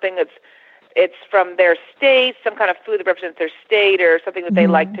up something it's from their state, some kind of food that represents their state or something that they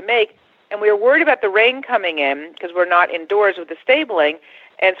like to make. And we were worried about the rain coming in because we're not indoors with the stabling.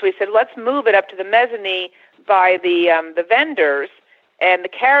 And so we said, let's move it up to the mezzanine by the vendors and the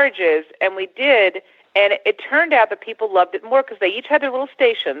carriages. And we did. And it turned out that people loved it more because they each had their little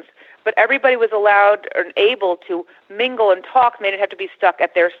stations, but everybody was allowed and able to mingle and talk. And they didn't have to be stuck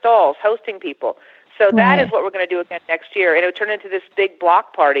at their stalls hosting people. So that is what we're going to do again next year. And it turned into this big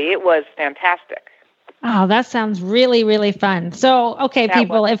block party. It was fantastic. Oh, that sounds really, really fun. So, okay,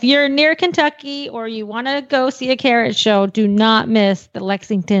 people, if you're near Kentucky or you want to go see a carriage show, do not miss the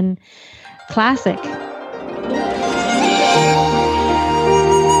Lexington Classic.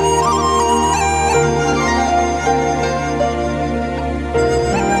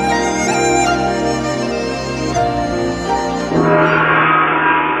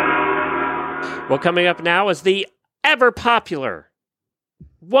 Well, coming up now is the ever-popular,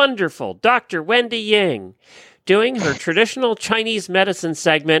 wonderful Dr. Wendy Ying doing her traditional Chinese medicine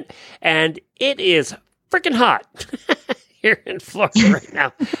segment, and it is freaking hot here in Florida right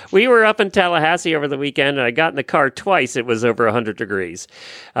now. We were up in Tallahassee over the weekend, and I got in the car twice. It was over 100 degrees.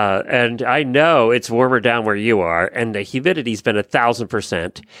 And I know it's warmer down where you are, and the humidity's been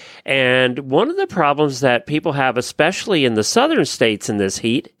 1,000%. And one of the problems that people have, especially in the southern states in this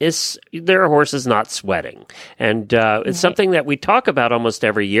heat, is their horses not sweating. And it's something that we talk about almost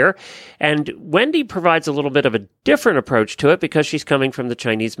every year. And Wendy provides a little bit of a different approach to it because she's coming from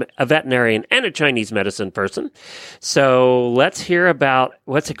a veterinarian and a Chinese medicine person. So let's hear about,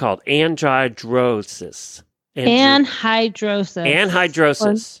 what's it called? Anhydrosis. Anhydrosis.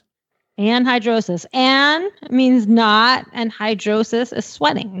 An means not, and hydrosis is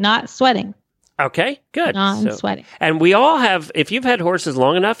sweating, not sweating. Okay, good. Non-sweating. And we all have, if you've had horses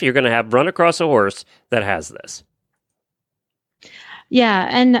long enough, you're going to have run across a horse that has this. Yeah,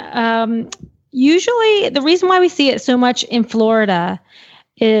 and usually the reason why we see it so much in Florida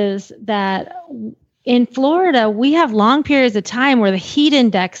is that in Florida, we have long periods of time where the heat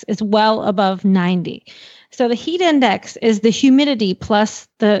index is well above 90. So the heat index is the humidity plus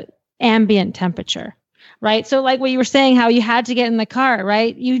the ambient temperature, right? So like what you were saying, how you had to get in the car,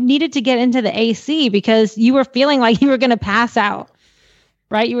 right? You needed to get into the AC because you were feeling like you were going to pass out,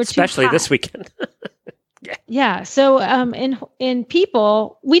 right? You were especially too hot. This weekend. Yeah. So in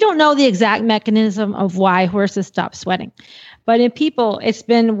people, we don't know the exact mechanism of why horses stop sweating. But in people, it's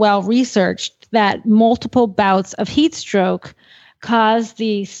been well researched that multiple bouts of heat stroke cause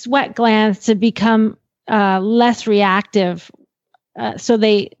the sweat glands to become less reactive. So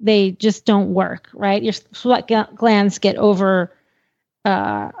they just don't work, right? Your sweat glands get overworked.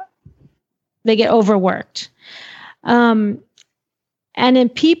 And in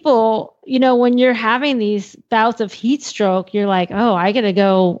people, when you're having these bouts of heat stroke, you're like, oh, I got to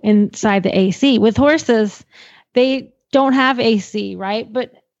go inside the AC. With horses, they don't have AC, right?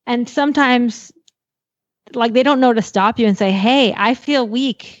 And sometimes like they don't know to stop you and say, hey, I feel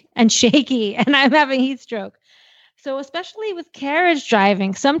weak and shaky and I'm having heat stroke. So especially with carriage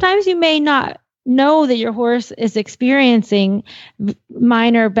driving, sometimes you may not know that your horse is experiencing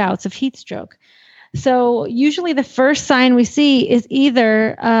minor bouts of heat stroke. So usually the first sign we see is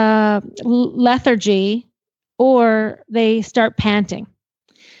either lethargy or they start panting.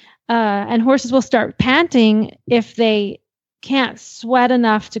 And horses will start panting if they can't sweat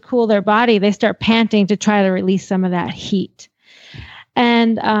enough to cool their body. They start panting to try to release some of that heat.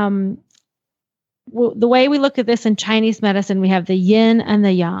 And the way we look at this in Chinese medicine, we have the yin and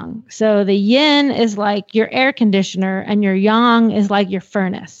the yang. So the yin is like your air conditioner and your yang is like your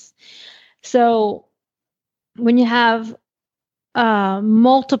furnace. So when you have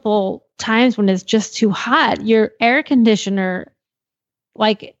multiple times when it's just too hot, your air conditioner,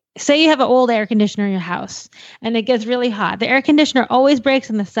 like say you have an old air conditioner in your house and it gets really hot. The air conditioner always breaks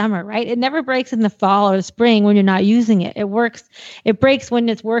in the summer, right? It never breaks in the fall or the spring when you're not using it. It breaks when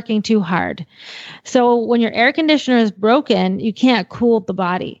it's working too hard. So when your air conditioner is broken, you can't cool the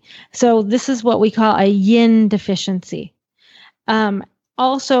body. So this is what we call a yin deficiency.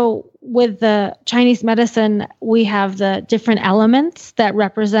 also with the Chinese medicine, we have the different elements that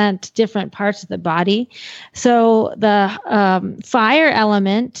represent different parts of the body. So the fire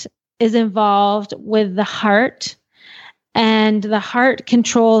element is involved with the heart, and the heart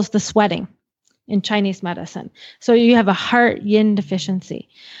controls the sweating in Chinese medicine. So you have a heart yin deficiency.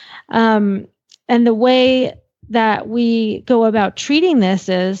 And the way that we go about treating this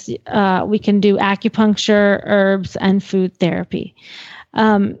is we can do acupuncture, herbs, and food therapy.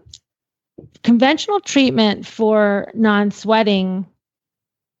 Conventional treatment for non-sweating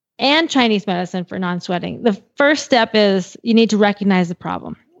and Chinese medicine for non-sweating, the first step is you need to recognize the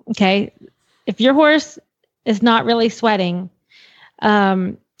problem. Okay. If your horse is not really sweating,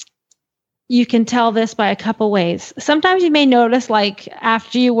 you can tell this by a couple ways. Sometimes you may notice, like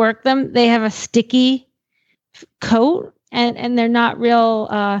after you work them, they have a sticky coat and they're not real,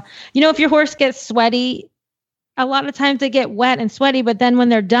 if your horse gets sweaty, a lot of times they get wet and sweaty, but then when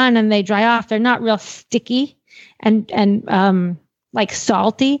they're done and they dry off, they're not real sticky and like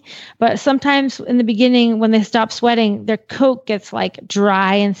salty. But sometimes in the beginning, when they stop sweating, their coat gets like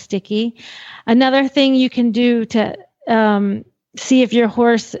dry and sticky. Another thing you can do to see if your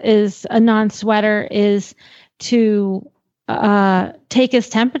horse is a non-sweater is to take his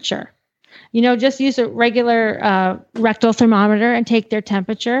temperature. Just use a regular rectal thermometer and take their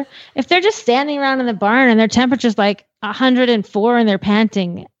temperature. If they're just standing around in the barn and their temperature's like 104 and they're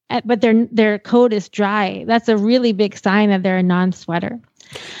panting, but their coat is dry, that's a really big sign that they're a non-sweater.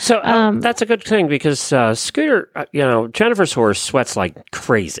 So that's a good thing because Scooter, Jennifer's horse sweats like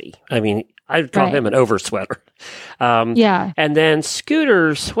crazy. I mean, I'd call him an oversweater. Yeah. And then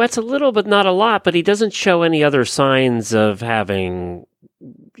Scooter sweats a little, but not a lot, but he doesn't show any other signs of having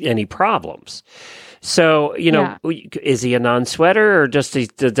any problems. So, is he a non-sweater or just he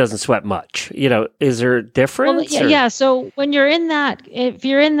doesn't sweat much? Is there a difference? Well, yeah. So when if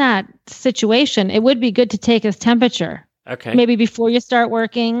you're in that situation, it would be good to take his temperature. Okay. Maybe before you start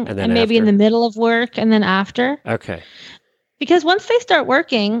working and maybe in the middle of work and then after. Okay. Because once they start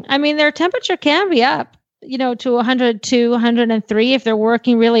working, I mean, their temperature can be up, to 102, 103 if they're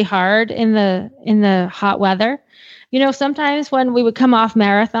working really hard in the hot weather. Sometimes when we would come off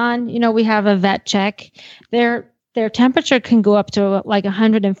marathon, we have a vet check. Their temperature can go up to like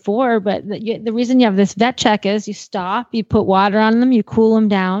 104, but the reason you have this vet check is you stop, you put water on them, you cool them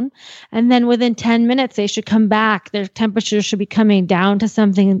down, and then within 10 minutes they should come back. Their temperature should be coming down to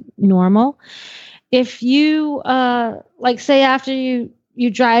something normal. If you say after you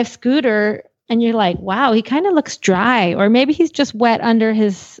drive Scooter and you're like, wow, he kind of looks dry, or maybe he's just wet under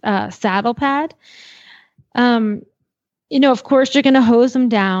his saddle pad. Of course you're going to hose him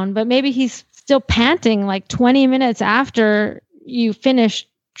down, but maybe he's still panting like 20 minutes after you finish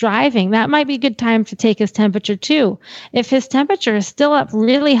driving. That might be a good time to take his temperature too. If his temperature is still up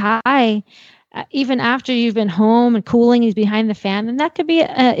really high, even after you've been home and cooling, he's behind the fan, then that could be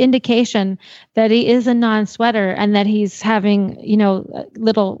an indication that he is a non-sweater and that he's having,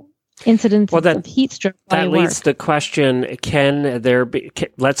 little incidents of heat stroke. That leads to the question, can there be,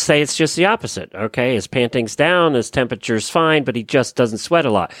 let's say it's just the opposite, okay? His panting's down, his temperature's fine, but he just doesn't sweat a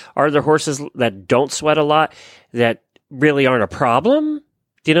lot. Are there horses that don't sweat a lot that really aren't a problem?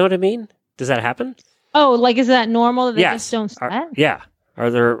 Do you know what I mean? Does that happen? Oh, like is that normal that they just don't sweat? Yeah. Are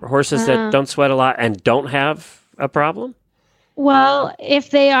there horses that don't sweat a lot and don't have a problem? Well,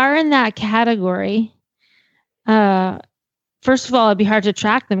 if they are in that category, first of all, it'd be hard to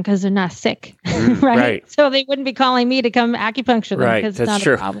track them because they're not sick, right? So they wouldn't be calling me to come acupuncture them because it's not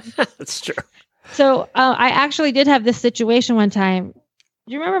a problem. That's true. So I actually did have this situation one time.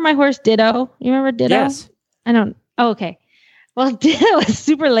 Do you remember my horse Ditto? You remember Ditto? Yes. I don't. Oh, okay. Well, Ditto was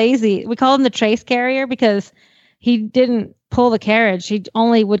super lazy. We call him the trace carrier because he didn't pull the carriage. He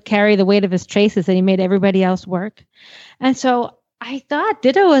only would carry the weight of his traces and he made everybody else work. And so I thought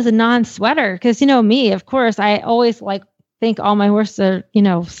Ditto was a non-sweater because, me, of course, I always think all my horses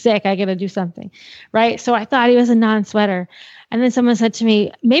are, sick. I got to do something. Right. So I thought he was a non-sweater. And then someone said to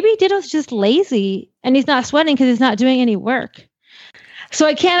me, maybe Ditto's just lazy and he's not sweating because he's not doing any work. So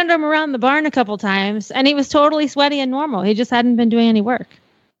I canted him around the barn a couple times and he was totally sweaty and normal. He just hadn't been doing any work.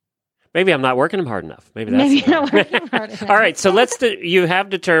 Maybe I'm not working him hard enough. Maybe you're not working hard enough. All right. So you have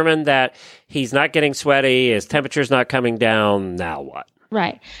determined that he's not getting sweaty. His temperature's not coming down. Now what?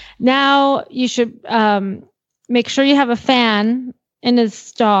 Right. Now you should make sure you have a fan in his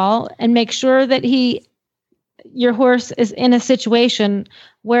stall and make sure that your horse is in a situation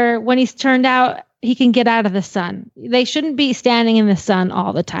where when he's turned out, he can get out of the sun. They shouldn't be standing in the sun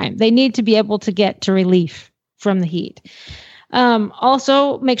all the time. They need to be able to get to relief from the heat.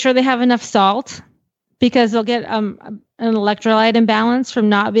 Also, make sure they have enough salt because they'll get an electrolyte imbalance from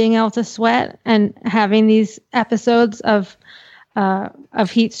not being able to sweat and having these episodes of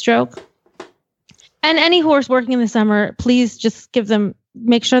heat stroke. And any horse working in the summer, please just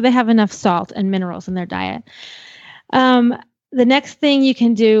make sure they have enough salt and minerals in their diet. The next thing you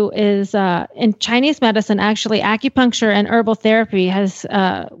can do is in Chinese medicine, actually, acupuncture and herbal therapy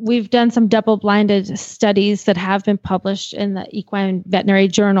we've done some double-blinded studies that have been published in the equine veterinary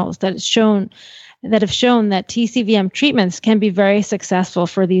journals that have shown that TCVM treatments can be very successful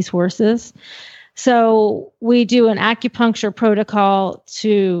for these horses. So we do an acupuncture protocol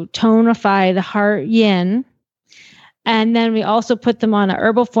to tonify the heart yin. And then we also put them on a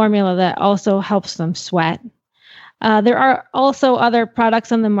herbal formula that also helps them sweat. There are also other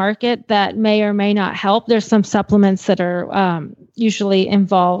products on the market that may or may not help. There's some supplements that are usually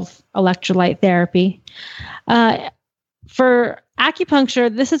involve electrolyte therapy. For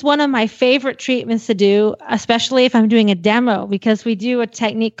acupuncture, this is one of my favorite treatments to do, especially if I'm doing a demo, because we do a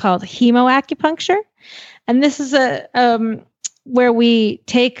technique called hemoacupuncture. And this is where we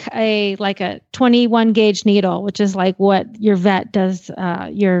take a 21 gauge needle, which is like what your vet does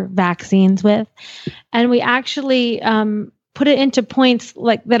your vaccines with. And we actually put it into points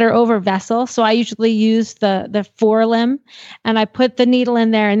that are over vessel. So I usually use the forelimb, and I put the needle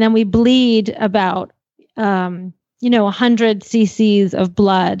in there, and then we bleed about 100 cc's of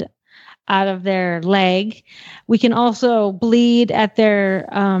blood out of their leg. We can also bleed at their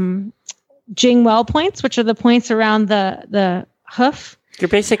Jingwell points, which are the points around the hoof. You're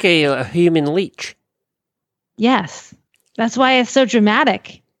basically a human leech. Yes. That's why it's so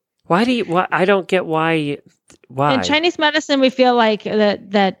dramatic. I don't get why. In Chinese medicine, we feel like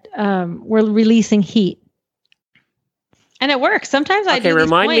that we're releasing heat. And it works. Sometimes I do these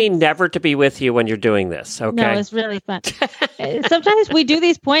remind me points. never to be with you when you're doing this, okay? No, it's really fun. Sometimes we do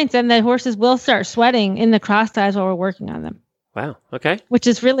these points and the horses will start sweating in the cross ties while we're working on them. Wow, okay. Which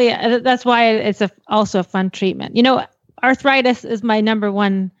is really, that's why it's also a fun treatment. Arthritis is my number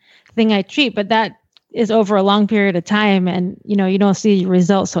one thing I treat, but that is over a long period of time, and you don't see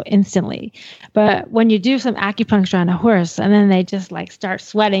results so instantly. But when you do some acupuncture on a horse and then they just start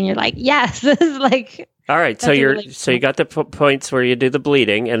sweating, you're like, yes, this is like. All right, so you got the points where you do the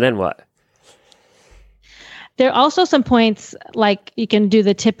bleeding, and then what? There are also some points like you can do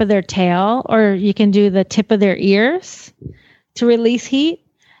the tip of their tail, or you can do the tip of their ears to release heat.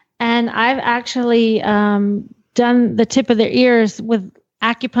 And I've actually done the tip of their ears with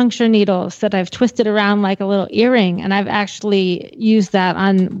acupuncture needles that I've twisted around like a little earring. And I've actually used that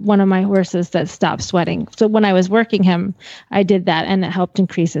on one of my horses that stopped sweating. So when I was working him, I did that, and it helped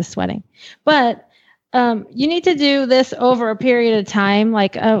increase his sweating. But you need to do this over a period of time,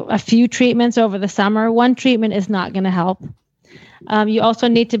 like a few treatments over the summer. One treatment is not going to help. You also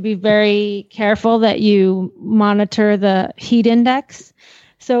need to be very careful that you monitor the heat index.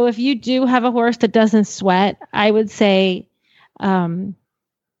 So if you do have a horse that doesn't sweat, I would say,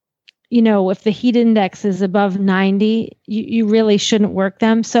 if the heat index is above 90, you really shouldn't work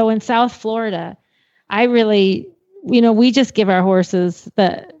them. So in South Florida, I really, we just give our horses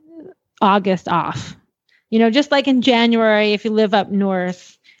the August off. Just like in January, if you live up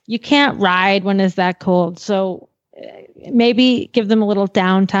north, you can't ride when it's that cold. So maybe give them a little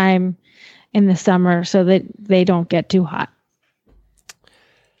downtime in the summer so that they don't get too hot.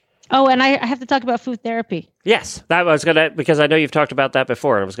 Oh, and I have to talk about food therapy. Yes, that was because I know you've talked about that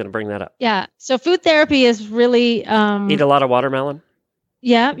before, and I was going to bring that up. Yeah, so food therapy is really eat a lot of watermelon.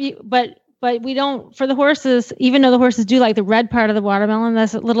 Yeah, but we don't, for the horses, even though the horses do like the red part of the watermelon,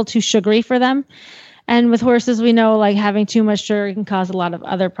 that's a little too sugary for them. And with horses, we know having too much sugar can cause a lot of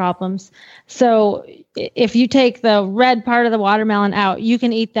other problems. So if you take the red part of the watermelon out, you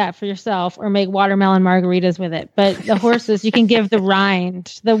can eat that for yourself or make watermelon margaritas with it. But the horses, you can give the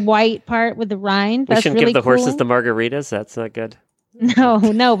rind, the white part with the rind. We that's shouldn't really give the cooling. horses the margaritas? That's not good.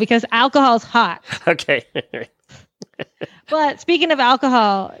 No, because alcohol is hot. Okay. But speaking of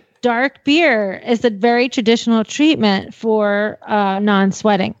alcohol, dark beer is a very traditional treatment for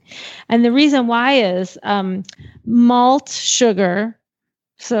non-sweating. And the reason why is malt sugar.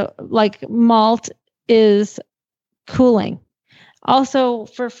 So malt is cooling. Also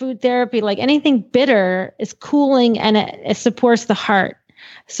for food therapy, anything bitter is cooling, and it supports the heart.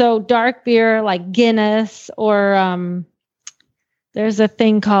 So dark beer like Guinness, or there's a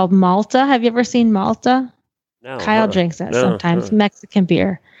thing called Malta. Have you ever seen Malta? No. Kyle drinks that sometimes. Mexican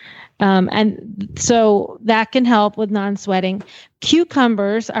beer. And so that can help with non-sweating.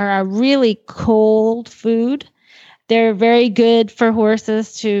 Cucumbers are a really cold food. They're very good for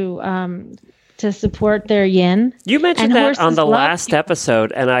horses to to support their yin. You mentioned And that on horses the love last cucumbers.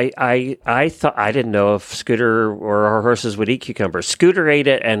 episode, and I thought I didn't know if Scooter or our horses would eat cucumbers. Scooter ate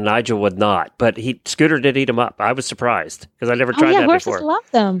it, and Nigel would not. But Scooter did eat them up. I was surprised because I never tried that horses before. love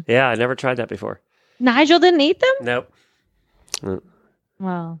them. Yeah, I never tried that before. Nigel didn't eat them? Nope.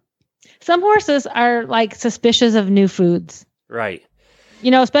 Well, some horses are like suspicious of new foods. Right.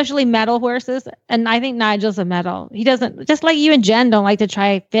 Especially metal horses. And I think Nigel's a metal. He doesn't, just like you and Jen don't like to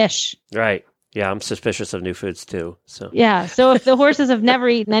try fish. Right. Yeah, I'm suspicious of new foods too. So Yeah. So if the horses have never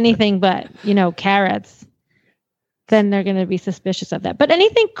eaten anything but, carrots, then they're going to be suspicious of that. But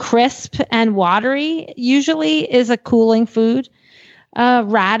anything crisp and watery usually is a cooling food.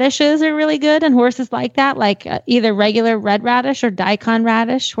 Radishes are really good, and horses like that, like either regular red radish or daikon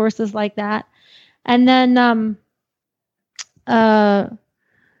radish, horses like that. And then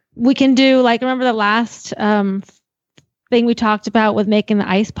we can do, like, remember the last thing we talked about with making the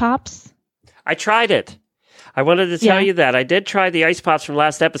ice pops? I tried it. I wanted to tell you that. I did try the ice pops from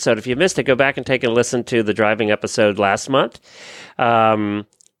last episode. If you missed it, go back and take a listen to the driving episode last month.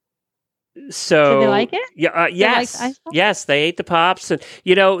 So Did they like it? Yeah, yes. They liked ice pops? Yes, they ate the pops. And,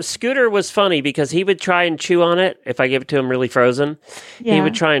 Scooter was funny because he would try and chew on it. If I give it to him really frozen, he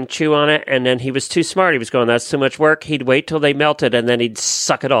would try and chew on it. And then he was too smart. He was going, that's too much work. He'd wait till they melted and then he'd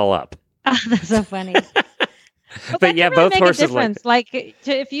suck it all up. Oh, that's so funny. But yeah, both horses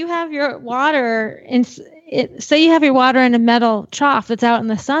if you have your water say you have your water in a metal trough that's out in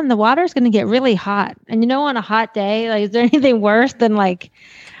the sun, the water is going to get really hot. And on a hot day, like, is there anything worse than like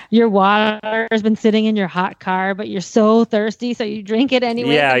your water has been sitting in your hot car, but you're so thirsty, so you drink it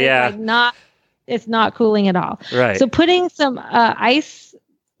anyway? Yeah. It's not cooling at all. Right. So putting some ice,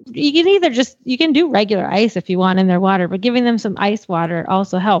 you can do regular ice if you want in their water, but giving them some ice water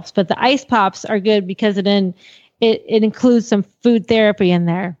also helps. But the ice pops are good because it includes some food therapy in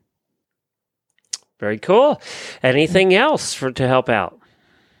there. Very cool. Anything else to help out?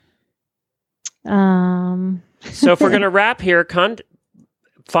 So if we're going to wrap here,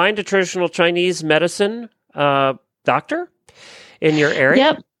 find a traditional Chinese medicine doctor in your area.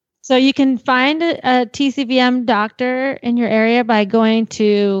 Yep. So you can find a TCVM doctor in your area by going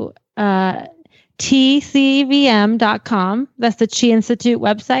to tcvm.com. That's the Chi Institute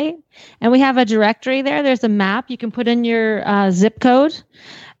website. And we have a directory there. There's a map. You can put in your zip code,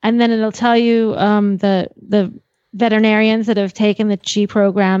 and then it'll tell you the veterinarians that have taken the Chi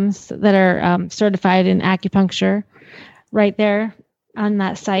programs that are certified in acupuncture right there on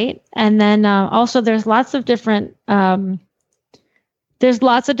that site. And then also there's lots of different things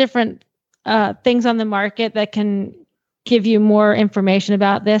on the market that can give you more information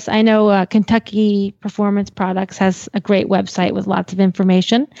about this. I know Kentucky Performance Products has a great website with lots of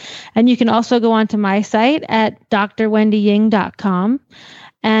information. And you can also go onto my site at drwendyying.com.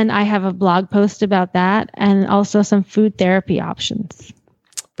 And I have a blog post about that and also some food therapy options.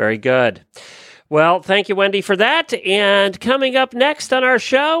 Very good. Well, thank you, Wendy, for that. And coming up next on our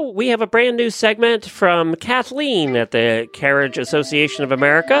show, we have a brand new segment from Kathleen at the Carriage Association of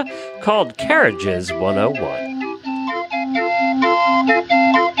America called Carriages 101.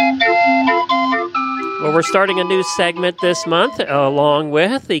 Well, we're starting a new segment this month along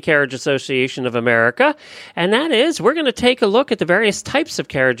with the Carriage Association of America, and that is we're going to take a look at the various types of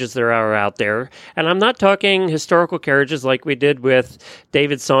carriages there are out there. And I'm not talking historical carriages like we did with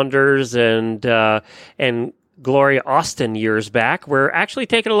David Saunders and Gloria Austin years back. We're actually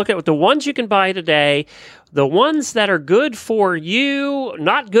taking a look at the ones you can buy today, the ones that are good for you,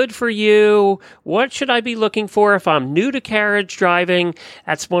 not good for you. What should I be looking for if I'm new to carriage driving?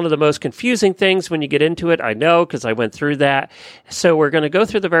 That's one of the most confusing things when you get into it. I know because I went through that. So we're going to go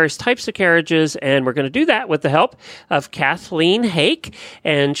through the various types of carriages, and we're going to do that with the help of Kathleen Hake,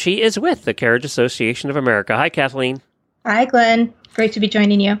 and she is with the Carriage Association of America. Hi, Kathleen. Hi, Glenn. Great to be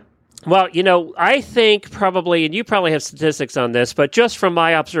joining you. Well, I think probably, and you probably have statistics on this, but just from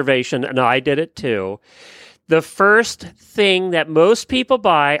my observation, and I did it too, the first thing that most people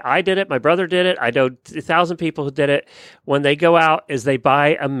buy, I did it, my brother did it, I know 1,000 people who did it, when they go out is they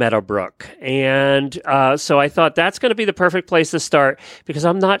buy a Meadowbrook. And so I thought that's going to be the perfect place to start because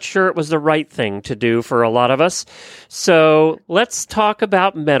I'm not sure it was the right thing to do for a lot of us. So let's talk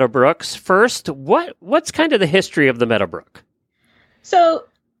about Meadowbrooks. First, what's kind of the history of the Meadowbrook? So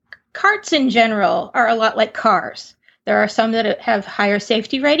carts in general are a lot like cars. There are some that have higher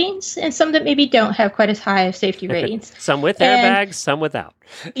safety ratings and some that maybe don't have quite as high of safety ratings. Some with airbags, some without.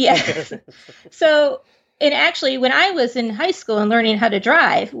 Yeah. So, and actually, when I was in high school and learning how to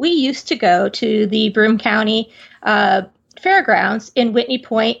drive, we used to go to the Broome County Fairgrounds in Whitney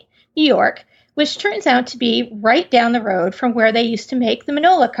Point, New York, which turns out to be right down the road from where they used to make the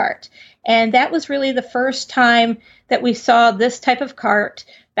Manola cart. And that was really the first time that we saw this type of cart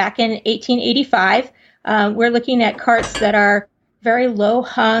back in 1885. We're looking at carts that are very low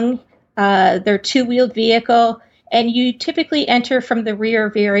hung. They're two-wheeled vehicle, and you typically enter from the rear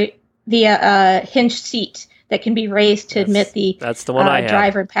via a hinged seat that can be raised to admit the that's the one I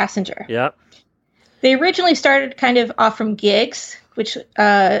driver and passenger. Yep. They originally started kind of off from gigs, which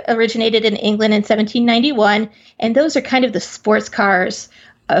originated in England in 1791, and those are kind of the sports cars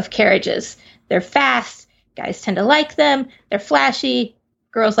of carriages. They're fast, guys tend to like them, they're flashy,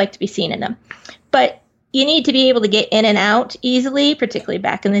 girls like to be seen in them. But you need to be able to get in and out easily, particularly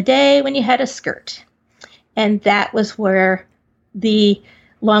back in the day when you had a skirt. And that was where the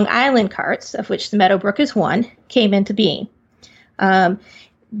Long Island carts, of which the Meadowbrook is one, came into being.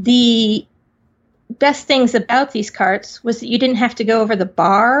 The best things about these carts was that you didn't have to go over the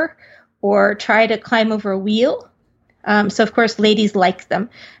bar or try to climb over a wheel. So, of course, ladies liked them.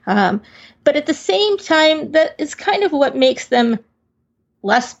 But at the same time, that is kind of what makes them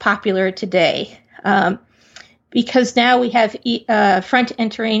less popular today. Because now we have front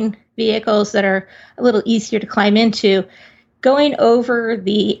entering vehicles that are a little easier to climb into. Climbing over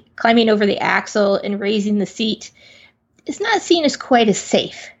the axle and raising the seat is not seen as quite as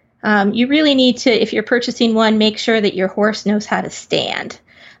safe. You really need to, if you're purchasing one, make sure that your horse knows how to stand.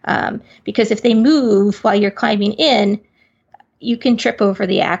 Because if they move while you're climbing in, you can trip over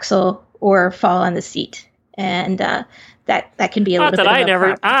the axle or fall on the seat. And that can be a little bit of a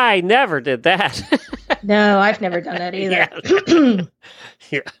problem. I never did that. No, I've never done that either.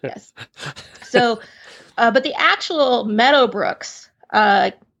 Yeah. Yes. So, but the actual Meadowbrooks,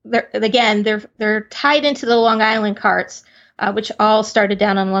 they're tied into the Long Island carts, which all started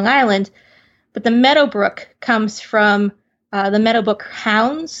down on Long Island. But the Meadowbrook comes from the Meadowbrook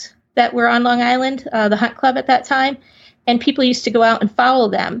hounds that were on Long Island, the hunt club at that time. And people used to go out and follow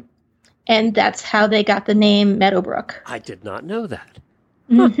them. And that's how they got the name Meadowbrook. I did not know that.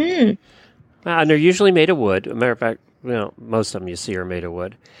 Mm-hmm. And they're usually made of wood. As a matter of fact, most of them you see are made of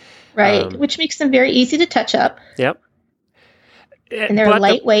wood. Right, which makes them very easy to touch up. Yep. And they're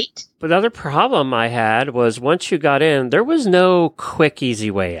lightweight. But the other problem I had was once you got in, there was no quick,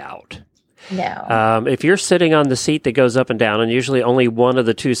 easy way out. No. If you're sitting on the seat that goes up and down, and usually only one of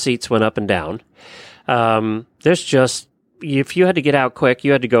the two seats went up and down, there's just, if you had to get out quick,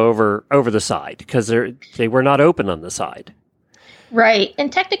 you had to go over the side because they were not open on the side. Right.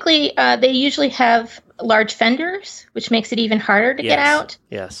 And technically, they usually have large fenders, which makes it even harder to get out.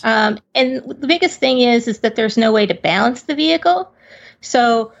 Yes. And the biggest thing is that there's no way to balance the vehicle.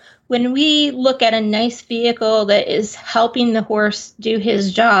 So when we look at a nice vehicle that is helping the horse do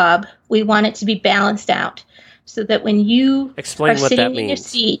his job, we want it to be balanced out so that when you are sitting in your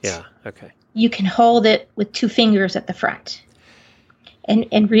seat, you can hold it with two fingers at the front.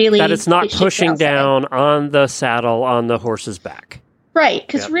 And really, that it's not pushing down on the saddle on the horse's back. Right,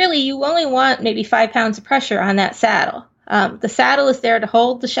 because really you only want maybe 5 pounds of pressure on that saddle. The saddle is there to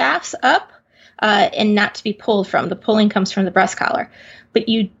hold the shafts up and not to be pulled from. The pulling comes from the breast collar. But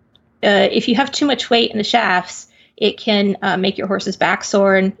if you have too much weight in the shafts, it can make your horse's back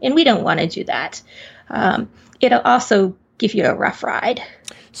sore, and we don't want to do that. It'll also give you a rough ride.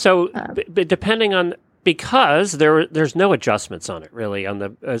 So, depending on... Because there's no adjustments on it, really.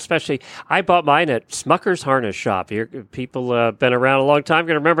 Especially, I bought mine at Smucker's Harness Shop. People been around a long time,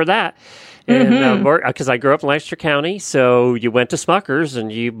 going to remember that. And because I grew up in Lancaster County, so you went to Smucker's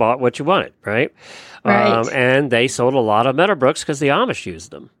and you bought what you wanted, right? Right. And they sold a lot of Meadowbrooks because the Amish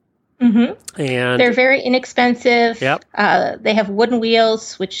used them. Mm-hmm. And they're very inexpensive. Yep. They have wooden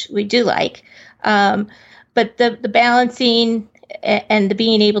wheels, which we do like. But the balancing and the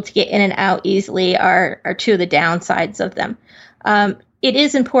being able to get in and out easily are two of the downsides of them. It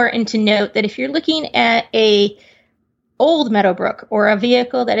is important to note that if you're looking at a old Meadowbrook or a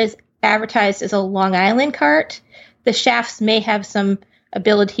vehicle that is advertised as a Long Island cart, the shafts may have some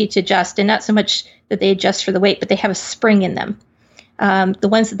ability to adjust, and not so much that they adjust for the weight, but they have a spring in them. The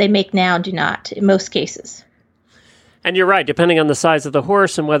ones that they make now do not, in most cases. And you're right, depending on the size of the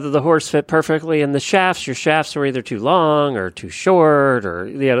horse and whether the horse fit perfectly in the shafts, your shafts were either too long or too short,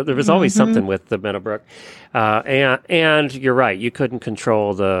 or there was always something with the Meadowbrook. And you're right, you couldn't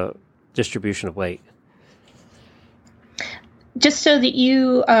control the distribution of weight. Just so that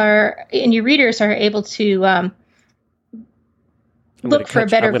you are, and your readers are able to look for a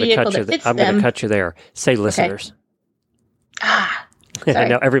better vehicle that fits them. I'm going to cut you there. Say listeners. Okay. I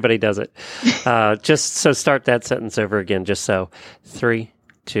know everybody does it. Just so start that sentence over again. Just so 3,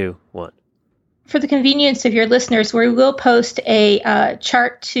 2, 1. For the convenience of your listeners, we will post a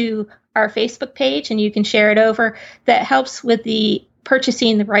chart to our Facebook page, and you can share it over. That helps with the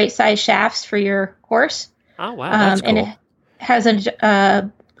purchasing the right size shafts for your horse. Oh, wow. That's cool. And it has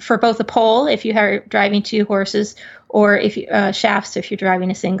for both a pole if you are driving 2 horses, or if you, shafts if you're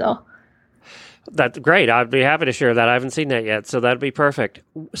driving a single. That's great. I'd be happy to share that. I haven't seen that yet, so that'd be perfect.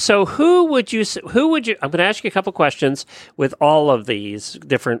 So who would you, I'm going to ask you a couple questions with all of these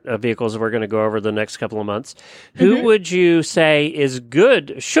different vehicles we're going to go over the next couple of months. Who would you say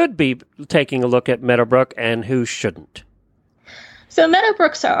should be taking a look at Meadowbrook, and who shouldn't? So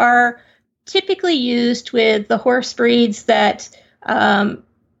Meadowbrooks are typically used with the horse breeds that,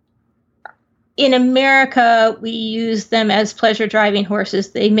 in America, we use them as pleasure driving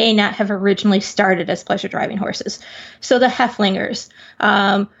horses. They may not have originally started as pleasure driving horses. So the Hefflingers,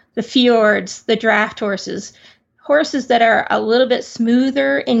 the Fjords, the draft horses that are a little bit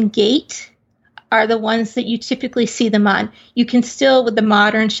smoother in gait are the ones that you typically see them on. You can still, with the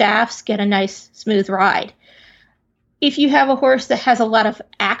modern shafts, get a nice smooth ride. If you have a horse that has a lot of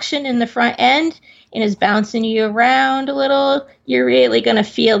action in the front end and is bouncing you around a little, you're really going to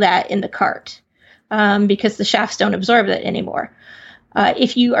feel that in the cart. Because the shafts don't absorb that anymore.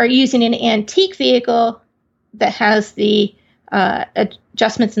 If you are using an antique vehicle that has the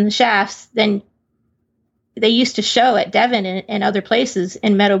adjustments in the shafts, then they used to show at Devon and other places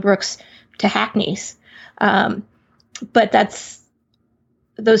in Meadowbrooks to Hackneys. But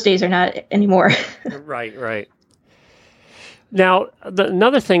those days are not anymore. Right. Now,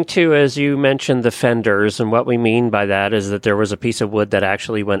 another thing, too, is you mentioned the fenders, and what we mean by that is that there was a piece of wood that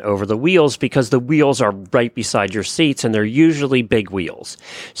actually went over the wheels, because the wheels are right beside your seats, and they're usually big wheels.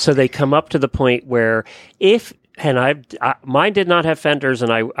 So they come up to the point where mine did not have fenders,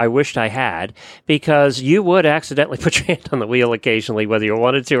 and I wished I had, because you would accidentally put your hand on the wheel occasionally, whether you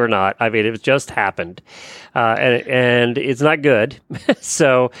wanted to or not. I mean, it just happened. And it's not good.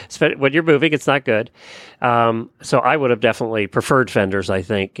 So when you're moving, it's not good. So I would have definitely preferred fenders, I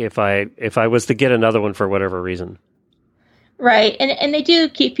think, if I was to get another one for whatever reason. Right. And they do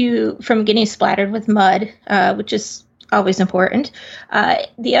keep you from getting splattered with mud, which is always important.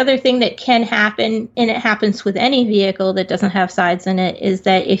 The other thing that can happen, and it happens with any vehicle that doesn't have sides in it, is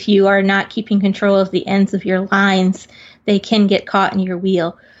that if you are not keeping control of the ends of your lines, they can get caught in your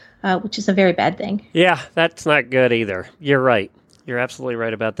wheel, which is a very bad thing. Yeah, that's not good either. You're right. You're absolutely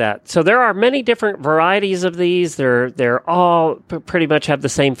right about that. So there are many different varieties of these. They're all pretty much have the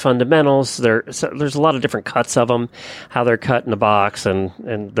same fundamentals. There's a lot of different cuts of them, how they're cut in the box and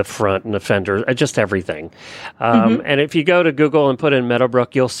the front and the fender, just everything. And if you go to Google and put in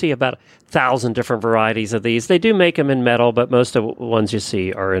Meadowbrook, you'll see about 1,000 different varieties of these. They do make them in metal, but most of the ones you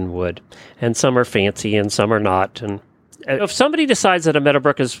see are in wood. And some are fancy and some are not. And if somebody decides that a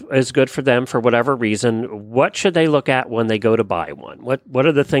Meadowbrook is good for them for whatever reason, what should they look at when they go to buy one? What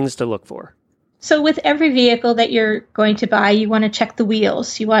are the things to look for? So with every vehicle that you're going to buy, you want to check the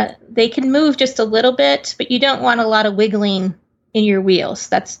wheels. They can move just a little bit, but you don't want a lot of wiggling in your wheels.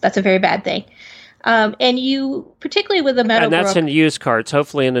 That's a very bad thing. And you, particularly with the Meadowbrook, and that's in used carts.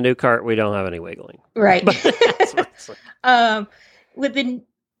 Hopefully, in the new cart, we don't have any wiggling. Right. With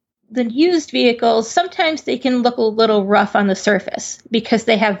the used vehicles, sometimes they can look a little rough on the surface because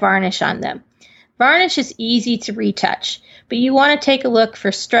they have varnish on them. Varnish is easy to retouch, but you want to take a look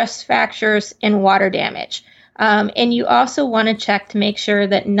for stress fractures and water damage. And you also want to check to make sure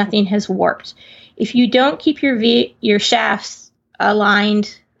that nothing has warped. If you don't keep your shafts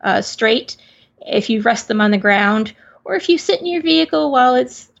aligned straight, if you rest them on the ground, or if you sit in your vehicle while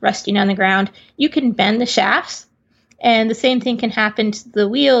it's resting on the ground, you can bend the shafts. And the same thing can happen to the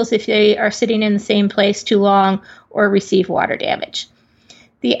wheels if they are sitting in the same place too long or receive water damage.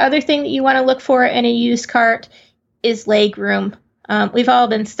 The other thing that you want to look for in a used cart is leg room. We've all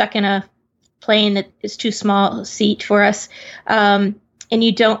been stuck in a plane that is too small a seat for us. And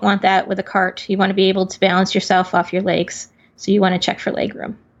you don't want that with a cart. You want to be able to balance yourself off your legs. So you want to check for leg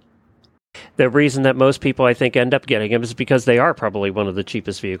room. The reason that most people, I think, end up getting them is because they are probably one of the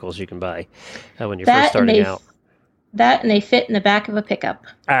cheapest vehicles you can buy when you're first starting out. That, and they fit in the back of a pickup.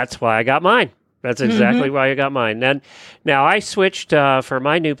 That's why I got mine. That's exactly why I got mine. Then, now I switched, for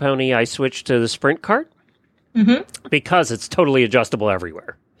my new pony, I switched to the Sprint cart because it's totally adjustable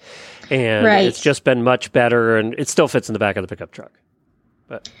everywhere. And it's just been much better, and it still fits in the back of the pickup truck.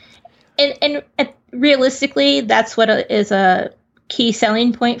 But And realistically, that's what is a key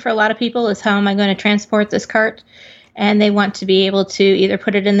selling point for a lot of people, is how am I going to transport this cart? And they want to be able to either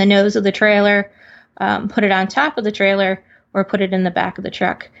put it in the nose of the trailer, put it on top of the trailer, or put it in the back of the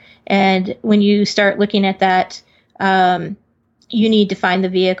truck. And when you start looking at that, you need to find the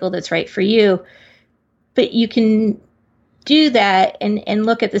vehicle that's right for you. But you can do that and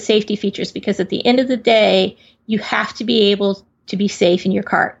look at the safety features, because at the end of the day, you have to be able to be safe in your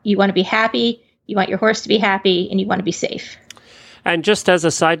cart. You want to be happy, you want your horse to be happy, and you want to be safe. And just as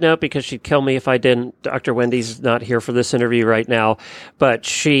a side note, because she'd kill me if I didn't, Dr. Wendy's not here for this interview right now, but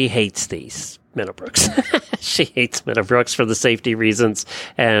she hates these Minnowbrooks. She hates Minnowbrooks for the safety reasons,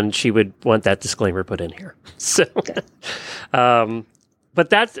 and she would want that disclaimer put in here. So, but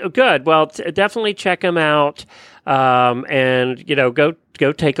that's good. Well, definitely check them out, and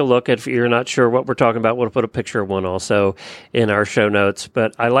go take a look. If you're not sure what we're talking about, we'll put a picture of one also in our show notes.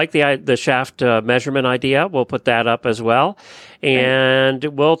 But I like the shaft measurement idea. We'll put that up as well. And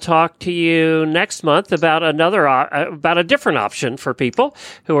we'll talk to you next month about about a different option for people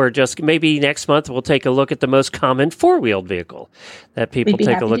who are maybe next month we'll take a look at the most common four-wheeled vehicle that people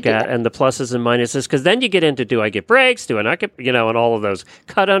take a look at and the pluses and minuses, because then you get into, do I get brakes? Do I not get, and all of those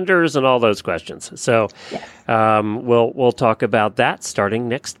cut unders and all those questions. So we'll talk about that starting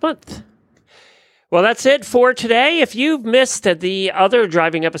next month. Well, that's it for today. If you've missed the other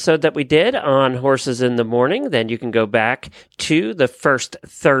driving episode that we did on Horses in the Morning, then you can go back to the first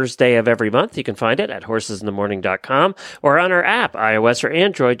Thursday of every month. You can find it at horsesinthemorning.com or on our app, iOS or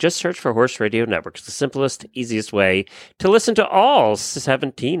Android. Just search for Horse Radio Network. It's the simplest, easiest way to listen to all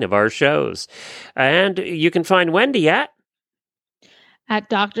 17 of our shows. And you can find Wendy at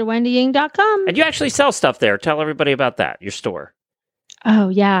drwendyying.com. And you actually sell stuff there. Tell everybody about that, your store. Oh,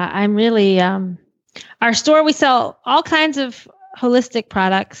 yeah. I'm really... Our store, we sell all kinds of holistic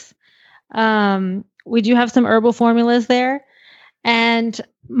products. We do have some herbal formulas there. And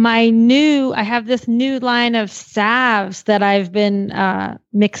I have this new line of salves that I've been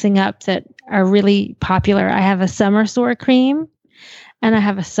mixing up that are really popular. I have a summer sore cream, and I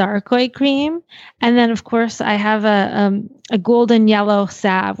have a sarcoid cream. And then, of course, I have a golden yellow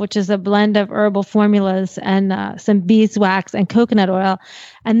salve, which is a blend of herbal formulas and some beeswax and coconut oil.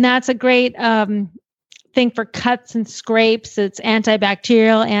 And that's a great thing for cuts and scrapes. It's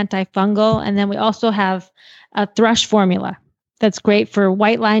antibacterial, antifungal. And then we also have a thrush formula that's great for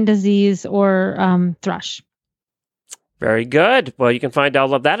white line disease or thrush. Very good. Well, you can find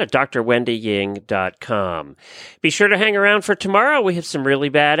all of that at drwendyying.com. Be sure to hang around for tomorrow. We have some really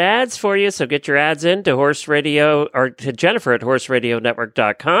bad ads for you, so get your ads in to Horse Radio or to Jennifer at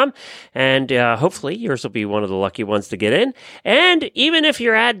horseradionetwork.com, and hopefully yours will be one of the lucky ones to get in. And even if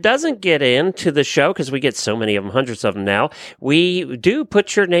your ad doesn't get into the show, because we get so many of them, hundreds of them now, we do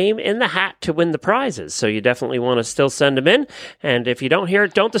put your name in the hat to win the prizes. So you definitely want to still send them in. And if you don't hear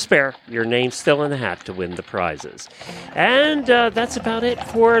it, don't despair. Your name's still in the hat to win the prizes. And that's about it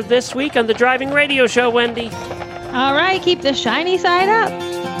for this week on the Driving Radio Show, Wendy. All right, keep the shiny side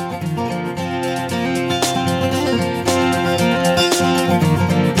up.